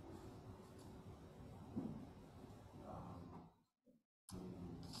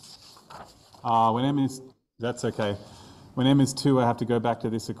 When m is, that's okay. When m is 2, I have to go back to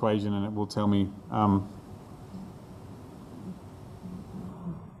this equation and it will tell me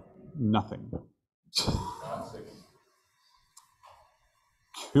nothing.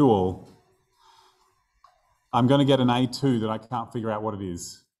 Cool. I'm going to get an A2 that I can't figure out what it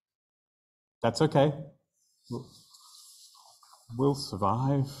is. That's okay. We'll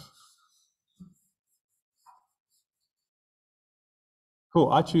survive.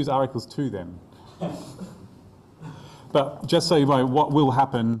 Cool, I choose r equals 2 then. But just so you know, what will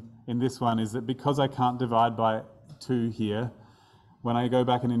happen in this one is that because I can't divide by 2 here, when I go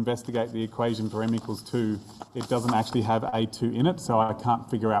back and investigate the equation for m equals 2, it doesn't actually have A2 in it, so I can't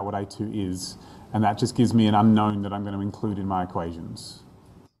figure out what A2 is. And that just gives me an unknown that I'm going to include in my equations.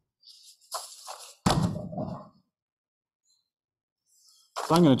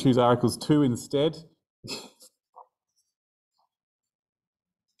 So I'm going to choose r equals 2 instead.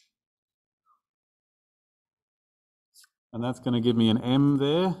 And that's going to give me an m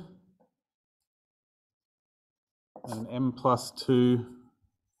there, and an m plus 2,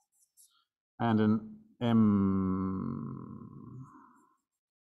 and an m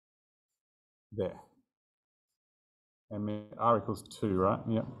there. And r equals 2, right?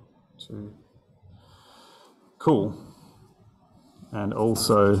 Yep, 2. Cool. And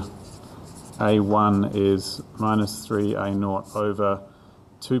also a1 is minus 3 a0 over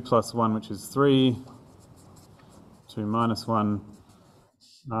 2 plus 1, which is 3, 2 minus 1,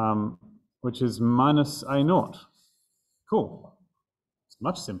 which is minus a0. Cool. It's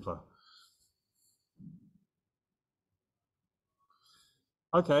much simpler.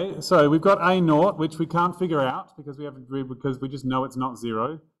 Okay, so we've got a0, which we can't figure out because we just know it's not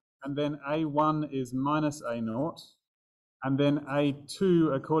 0. And then a1 is minus a0. And then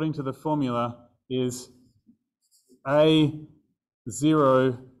a2, according to the formula, is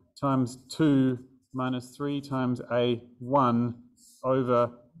a0 times 2 minus 3 times a1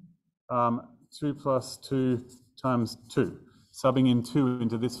 over 2 plus 2 times 2, subbing in 2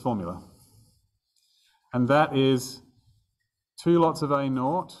 into this formula. And that is 2 lots of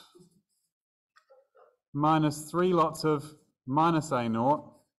a0 minus 3 lots of minus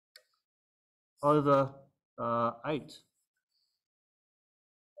a0 over 8.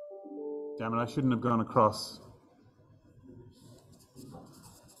 Damn it, I shouldn't have gone across.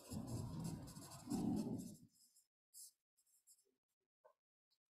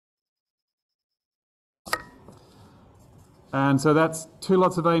 And so that's 2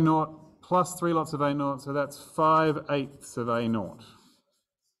 lots of a0 plus 3 lots of a0, so that's 5/8 of a0.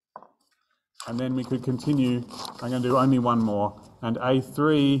 And then we could continue. I'm going to do only one more. And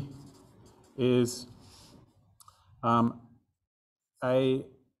a3 is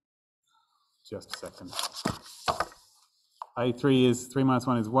just a second. a3 is 3 minus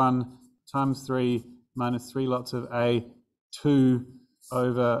 1 is 1 times 3 minus 3 lots of a2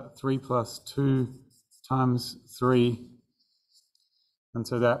 over 3 plus 2 times 3. And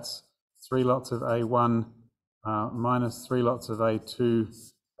so that's 3 lots of a1 minus 3 lots of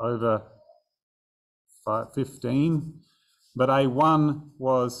a2 over 15. But a1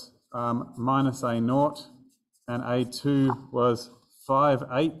 was minus a0 and a2 was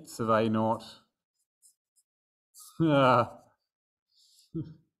 5/8 of a0.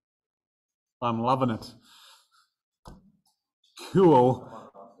 I'm loving it. Cool.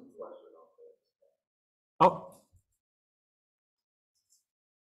 Oh.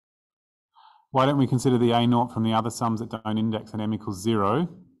 Why don't we consider the a0 from the other sums that don't index and m equals 0?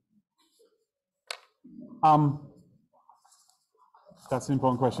 That's an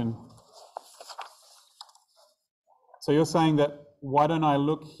important question. So you're saying that why don't I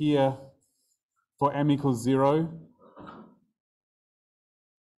look here for m equals 0?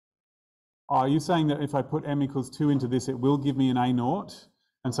 Are you saying that if I put m equals 2 into this, it will give me an a0?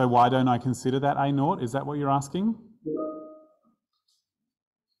 And so why don't I consider that a0? Is that what you're asking?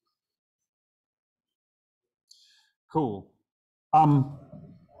 Cool.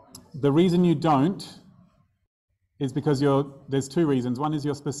 The reason you don't is because there's two reasons. One is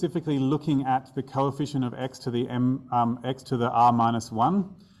you're specifically looking at the coefficient of x to the x to the r minus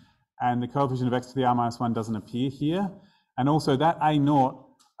 1, and the coefficient of x to the r minus 1 doesn't appear here. And also that a0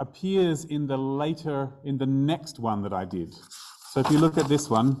 appears in the next one that I did. So if you look at this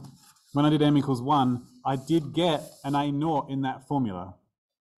one, when I did m equals 1, I did get an a0 in that formula.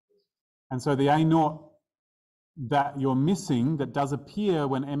 And so the a0 that you're missing, that does appear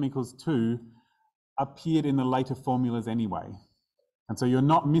when m equals 2, appeared in the later formulas anyway. And so you're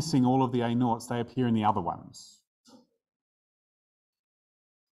not missing all of the a0s, they appear in the other ones.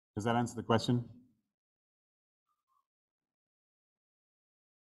 Does that answer the question?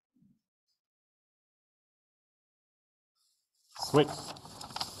 Sweet.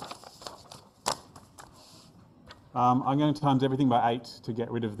 I'm going to times everything by 8 to get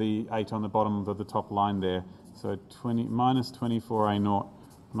rid of the 8 on the bottom of the top line there. So minus 24A0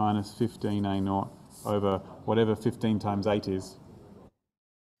 minus 15A0 over whatever 15 times 8 is.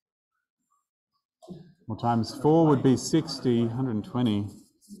 Well, times 4 would be 60, 120.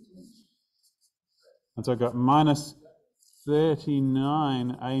 And so I've got minus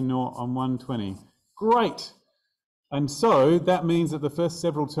 39A0 on 120. Great! And so that means that the first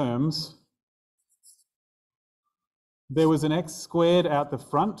several terms, there was an x squared out the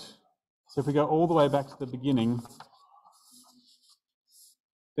front. So if we go all the way back to the beginning,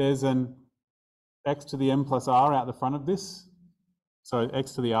 there's an x to the m plus r out the front of this. So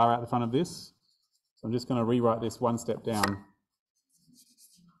x to the r out the front of this. So I'm just going to rewrite this one step down.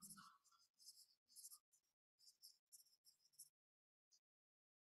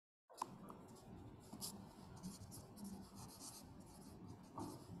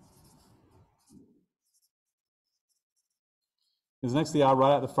 There's an x to the r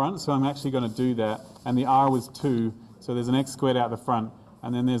right out the front, so I'm actually going to do that. And the r was 2, so there's an x squared out the front,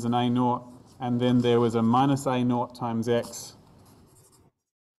 and then there's an a0, and then there was a minus a0 times x.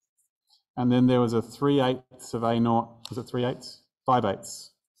 And then there was a 3/8 of a0, was it 3/8? 5/8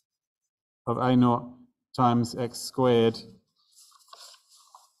 of a0 times x squared.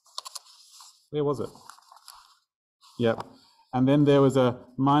 Where was it? Yep. And then there was a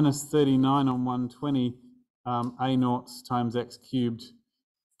minus 39 on 120 a0 times x cubed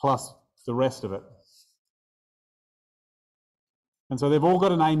plus the rest of it. And so they've all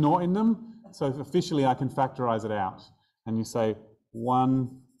got an a0 in them, so officially I can factorize it out. And you say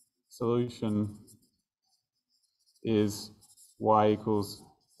one solution is y equals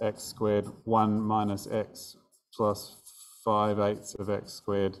x squared 1 minus x plus 5/8 of x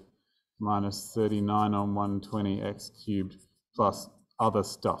squared minus 39 on 120 x cubed plus other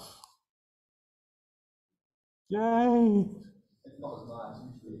stuff. Yay! It's not as nice,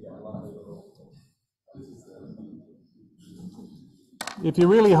 usually you get a lot of If you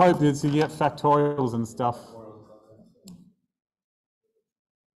really hope that you get factorials and stuff.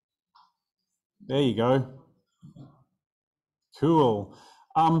 There you go. Cool.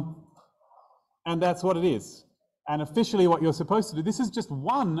 And that's what it is. And officially what you're supposed to do, this is just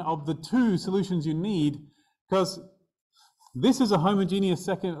one of the 2 solutions you need, because this is a homogeneous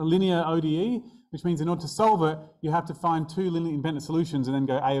linear ODE, which means in order to solve it, you have to find 2 linearly independent solutions and then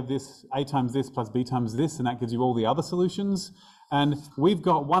go A times this plus B times this, and that gives you all the other solutions. And we've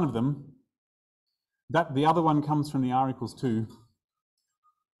got one of them. The other one comes from the r equals 2.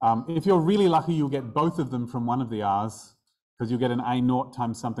 If you're really lucky, you'll get both of them from one of the r's, because you'll get an a0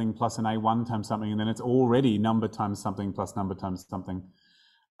 times something plus an a1 times something, and then it's already number times something plus number times something.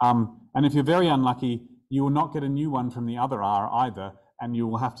 And if you're very unlucky, you will not get a new one from the other r either, and you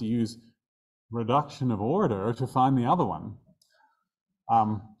will have to use reduction of order to find the other one.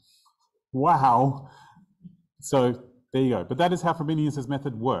 Wow. So there you go. But that is how Frobenius's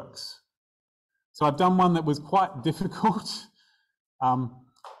method works. So I've done one that was quite difficult.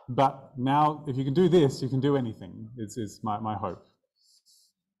 But now, if you can do this, you can do anything, is my hope.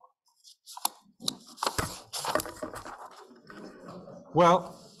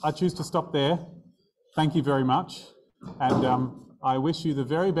 Well, I choose to stop there. Thank you very much. And I wish you the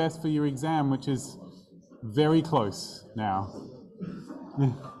very best for your exam, which is very close now.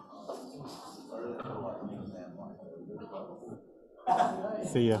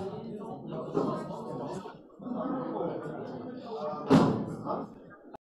 See ya.